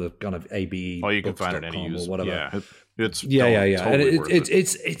get it on the kind of ABE. Oh, you can find it any use. Or whatever. Yeah, it's Totally and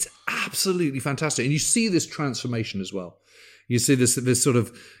it's absolutely fantastic, and you see this transformation as well. You see this sort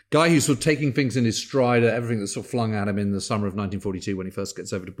of guy who's sort of taking things in his stride, everything that's sort of flung at him in the summer of 1942 when he first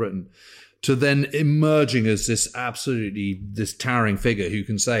gets over to Britain, to then emerging as this towering figure who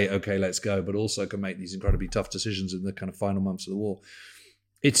can say, okay, let's go, but also can make these incredibly tough decisions in the kind of final months of the war.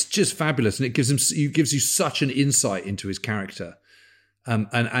 It's just fabulous, and it gives you such an insight into his character.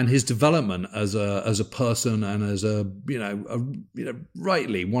 and his development as a person and as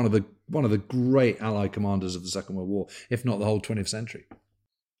rightly one of the great Allied commanders of the Second World War, if not the whole 20th century.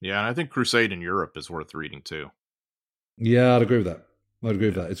 Yeah, and I think Crusade in Europe is worth reading too. Yeah, I'd agree with that.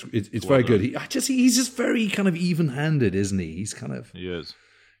 It's very good. He's just very kind of even-handed, isn't he? He is,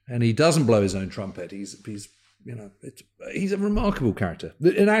 and he doesn't blow his own trumpet. He's a remarkable character.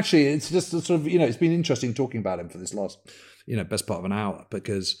 And actually, it's just sort of it's been interesting talking about him for this last best part of an hour,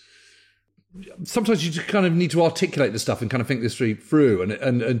 because sometimes you just kind of need to articulate this stuff and kind of think this through.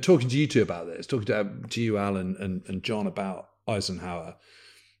 And talking to you two about this, talking to you, Al, and John about Eisenhower,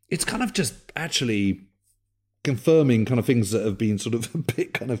 it's kind of just actually confirming kind of things that have been sort of a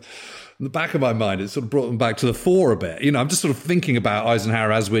bit kind of in the back of my mind. It's sort of brought them back to the fore a bit. I'm just sort of thinking about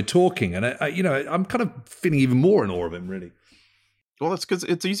Eisenhower as we're talking, and I'm kind of feeling even more in awe of him, really. Well, that's because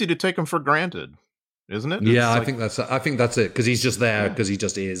it's easy to take him for granted, isn't it? Yeah, I think that's it, because he's just there, because he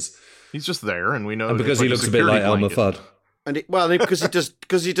just is. He's just there, and we know, and because he looks a bit like Elmer Fudd. And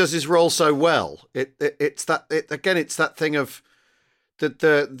because he does his role so well. It's that thing of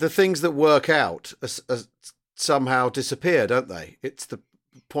the things that work out somehow disappear, don't they? It's the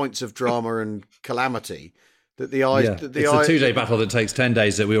points of drama and calamity that the eyes. Yeah. It's a 2-day battle that takes 10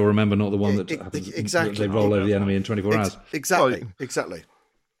 days that we all remember, not the one that exactly they roll over the enemy in 24 hours. Exactly.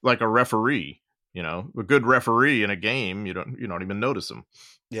 Like a referee, a good referee in a game, you don't even notice him.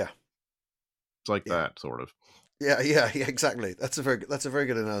 Yeah, it's like that sort of. Yeah, exactly. That's a very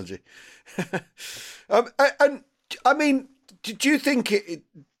good analogy. And I mean, do you think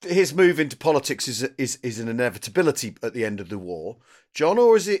his move into politics is an inevitability at the end of the war, John,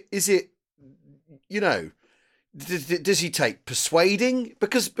 or is it does he take persuading?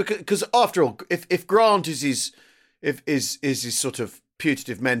 Because after all, if Grant is his sort of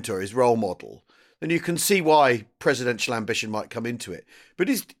putative mentor, his role model, then you can see why presidential ambition might come into it. But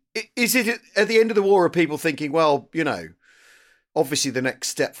is it at the end of the war, are people thinking, well, obviously the next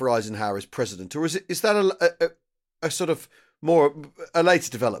step for Eisenhower is president, or is that a sort of more a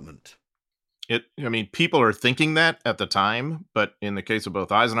later development? People are thinking that at the time, but in the case of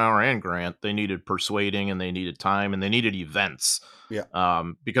both Eisenhower and Grant, they needed persuading, and they needed time, and they needed events. Yeah.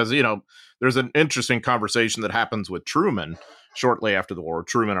 Because there's an interesting conversation that happens with Truman shortly after the war,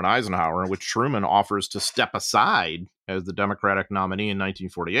 Truman and Eisenhower, in which Truman offers to step aside as the Democratic nominee in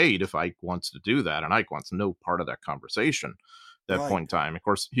 1948 if Ike wants to do that, and Ike wants no part of that conversation. That point in time. Of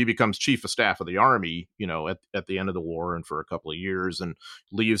course, he becomes chief of staff of the Army, at the end of the war and for a couple of years, and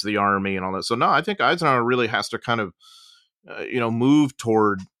leaves the Army and all that. So no, I think Eisenhower really has to kind of, move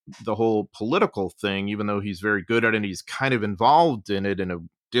toward the whole political thing, even though he's very good at it and he's kind of involved in it in a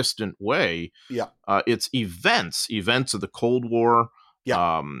distant way. Yeah. It's events of the Cold War,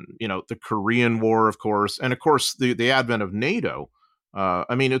 the Korean War, of course, and of course the advent of NATO.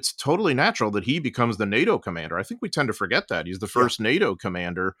 It's totally natural that he becomes the NATO commander. I think we tend to forget that he's the first NATO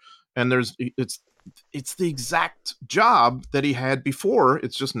commander, and it's the exact job that he had before.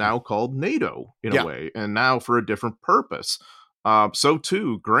 It's just now called NATO in a way, and now for a different purpose. So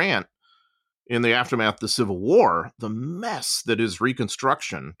too, Grant, in the aftermath of the Civil War, the mess that is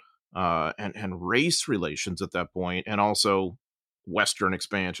Reconstruction and race relations at that point, and also Western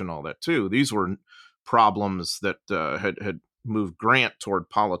expansion, all that too. These were problems that had moved Grant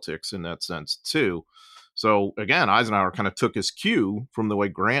toward politics in that sense too. So again, Eisenhower kind of took his cue from the way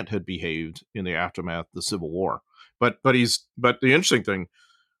Grant had behaved in the aftermath of the Civil War. But the interesting thing,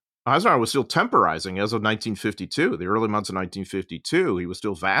 Eisenhower was still temporizing as of 1952, the early months of 1952. He was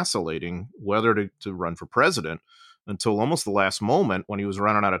still vacillating whether to run for president until almost the last moment when he was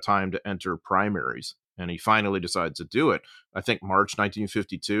running out of time to enter primaries. And he finally decides to do it. I think March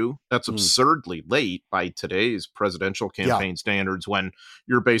 1952. That's absurdly late by today's presidential campaign standards, when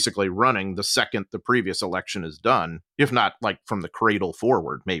you're basically running the second the previous election is done, if not like from the cradle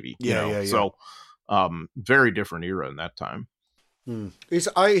forward, maybe. So, very different era in that time. He's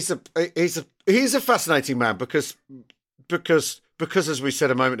a fascinating man because as we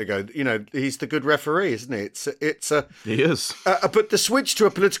said a moment ago, he's the good referee, isn't he? He is. But the switch to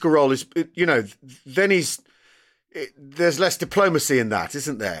a political role is, then there's less diplomacy in that,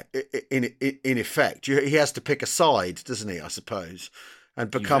 isn't there? In effect, he has to pick a side, doesn't he? I suppose, and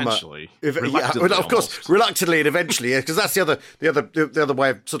become reluctantly and eventually, because that's the other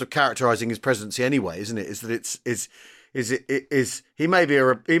way of sort of characterizing his presidency, anyway, isn't it? Is that he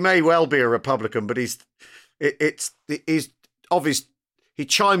may well be a Republican, but he's obvious. He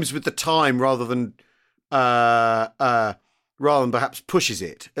chimes with the time rather than perhaps pushes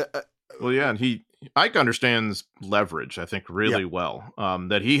it. And Ike understands leverage, I think, really well.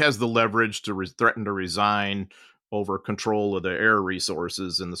 That he has the leverage to threaten to resign over control of the air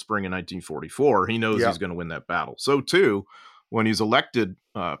resources in the spring of 1944. He knows he's going to win that battle. So too, when he's elected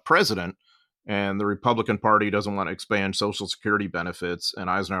president and the Republican Party doesn't want to expand Social Security benefits, and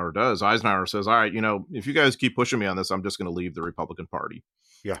Eisenhower does, Eisenhower says, all right, if you guys keep pushing me on this, I'm just going to leave the Republican Party.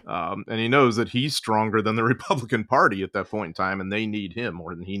 Yeah. And he knows that he's stronger than the Republican Party at that point in time, and they need him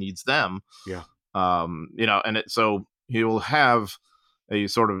more than he needs them. Yeah. So he will have a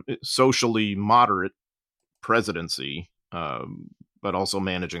sort of socially moderate presidency, but also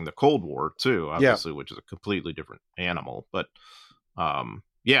managing the Cold War too, obviously, which is a completely different animal. But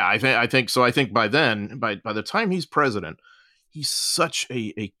I think so. I think by then, by the time he's president, he's such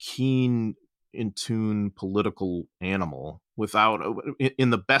a keen, in tune political animal,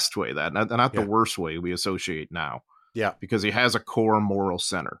 in the best way, not the worst way we associate now. Yeah, because he has a core moral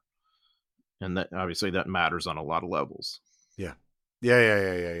center, and that obviously that matters on a lot of levels. Yeah.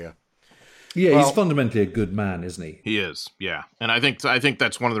 Yeah, he's fundamentally a good man, isn't he? He is, yeah. And I think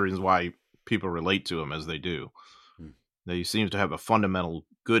that's one of the reasons why people relate to him as they do. That he seems to have a fundamental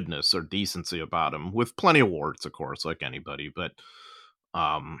goodness or decency about him, with plenty of warts, of course, like anybody. But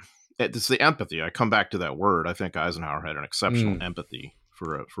it's the empathy. I come back to that word. I think Eisenhower had an exceptional empathy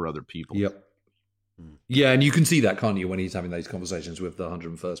for other people. Yep. Yeah, and you can see that, can't you, when he's having those conversations with the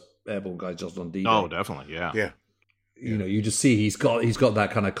 101st Airborne guys just on D-Day. Oh, definitely, yeah. Yeah. You just see he's got that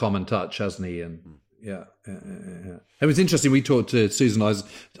kind of common touch, hasn't he? And yeah. It was interesting. We talked to Susan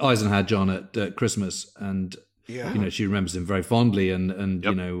Eisenhower, John, at Christmas, and she remembers him very fondly. And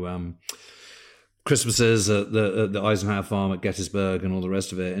Christmases at the Eisenhower farm at Gettysburg and all the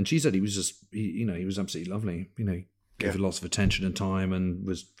rest of it. And she said he was he was absolutely lovely. Gave her lots of attention and time, and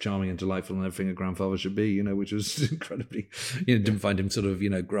was charming and delightful and everything a grandfather should be. Which was incredibly. Didn't find him sort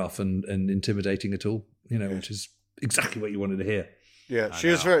of gruff and intimidating at all. Which is exactly what you wanted to hear. Yeah, she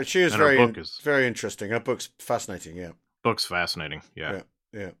is very interesting. Her book's fascinating. Yeah, book's fascinating. Yeah.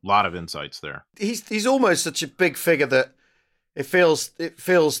 A lot of insights there. He's almost such a big figure that it feels.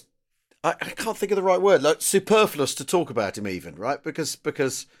 I can't think of the right word. Like superfluous to talk about him, even, right? Because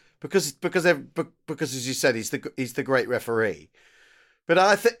as you said, he's the great referee. But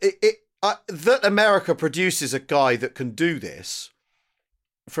I think that America produces a guy that can do this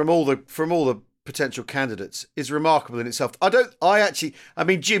from all the potential candidates is remarkable in itself.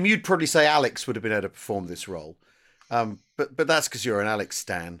 Jim, you'd probably say Alex would have been able to perform this role, but that's because you're an Alex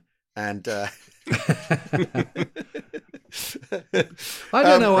stan, and I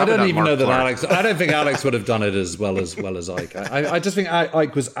don't know. I don't even know that Alex. I don't think Alex would have done it as well as Ike. I just think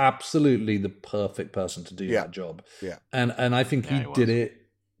Ike was absolutely the perfect person to do that job. Yeah, and I think he did it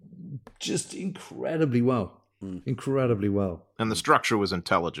just incredibly well. Incredibly well. And the structure was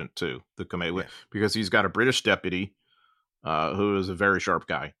intelligent too, the committee, because he's got a British deputy who is a very sharp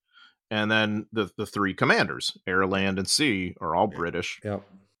guy. And then the three commanders, air, land, and sea, are all British. Yep.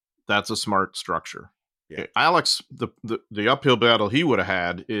 That's a smart structure. Yeah. Alex, the uphill battle he would have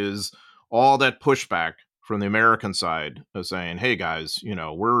had is all that pushback from the American side of saying, hey guys,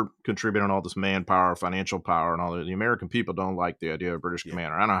 we're contributing all this manpower, financial power, and all that. The American people don't like the idea of a British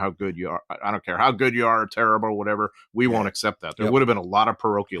commander. I don't know how good you are. I don't care how good you are, terrible, whatever. We won't accept that. There would have been a lot of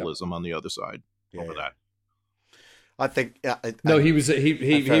parochialism on the other side over that. I think he was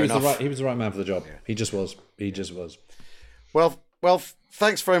the right man for the job. Yeah. He just was. Well,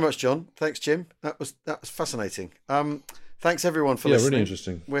 thanks very much, John. Thanks, Jim. That was fascinating. Thanks everyone for listening. Yeah, really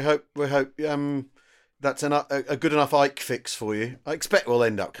interesting. We hope that's a good enough Ike fix for you. I expect we'll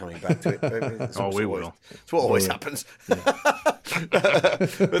end up coming back to it. We will. It's what always happens. Yeah.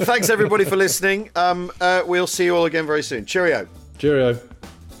 But thanks everybody for listening. We'll see you all again very soon. Cheerio.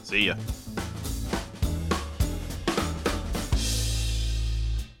 See ya.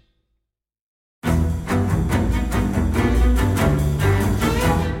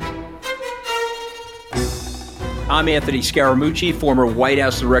 I'm Anthony Scaramucci, former White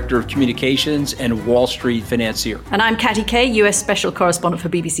House Director of Communications and Wall Street financier. And I'm Katty Kay, US Special Correspondent for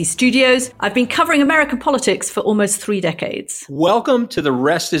BBC Studios. I've been covering American politics for almost 3 decades. Welcome to The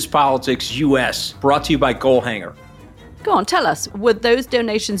Rest is Politics US, brought to you by Goalhanger. Go on, tell us, were those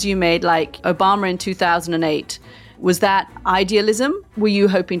donations you made, like Obama in 2008, was that idealism? Were you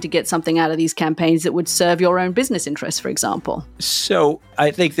hoping to get something out of these campaigns that would serve your own business interests, for example? So I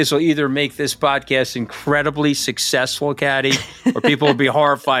think this will either make this podcast incredibly successful, Caddy, or people will be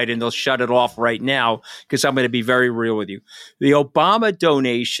horrified and they'll shut it off right now because I'm going to be very real with you. The Obama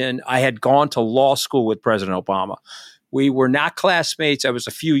donation, I had gone to law school with President Obama. We were not classmates. I was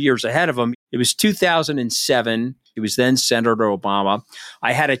a few years ahead of him. It was 2007. He was then Senator Obama.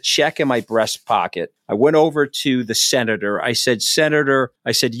 I had a check in my breast pocket. I went over to the senator. I said, Senator,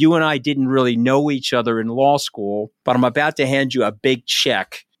 you and I didn't really know each other in law school, but I'm about to hand you a big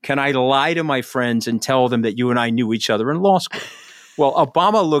check. Can I lie to my friends and tell them that you and I knew each other in law school? Well,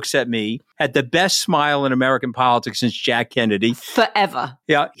 Obama looks at me, had the best smile in American politics since Jack Kennedy. Forever.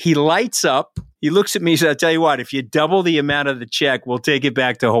 Yeah. He lights up. He looks at me and says, I'll tell you what, if you double the amount of the check, we'll take it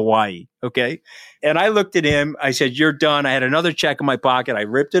back to Hawaii. Okay. And I looked at him. I said, you're done. I had another check in my pocket. I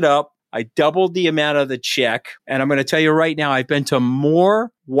ripped it up. I doubled the amount of the check. And I'm going to tell you right now, I've been to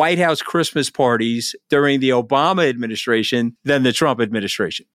more White House Christmas parties during the Obama administration than the Trump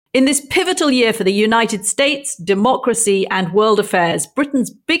administration. In this pivotal year for the United States, democracy, and world affairs, Britain's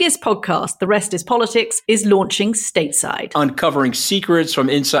biggest podcast, The Rest is Politics, is launching stateside. Uncovering secrets from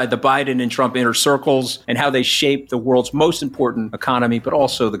inside the Biden and Trump inner circles and how they shape the world's most important economy, but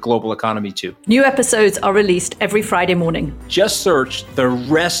also the global economy too. New episodes are released every Friday morning. Just search The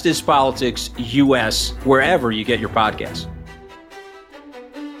Rest is Politics US wherever you get your podcasts.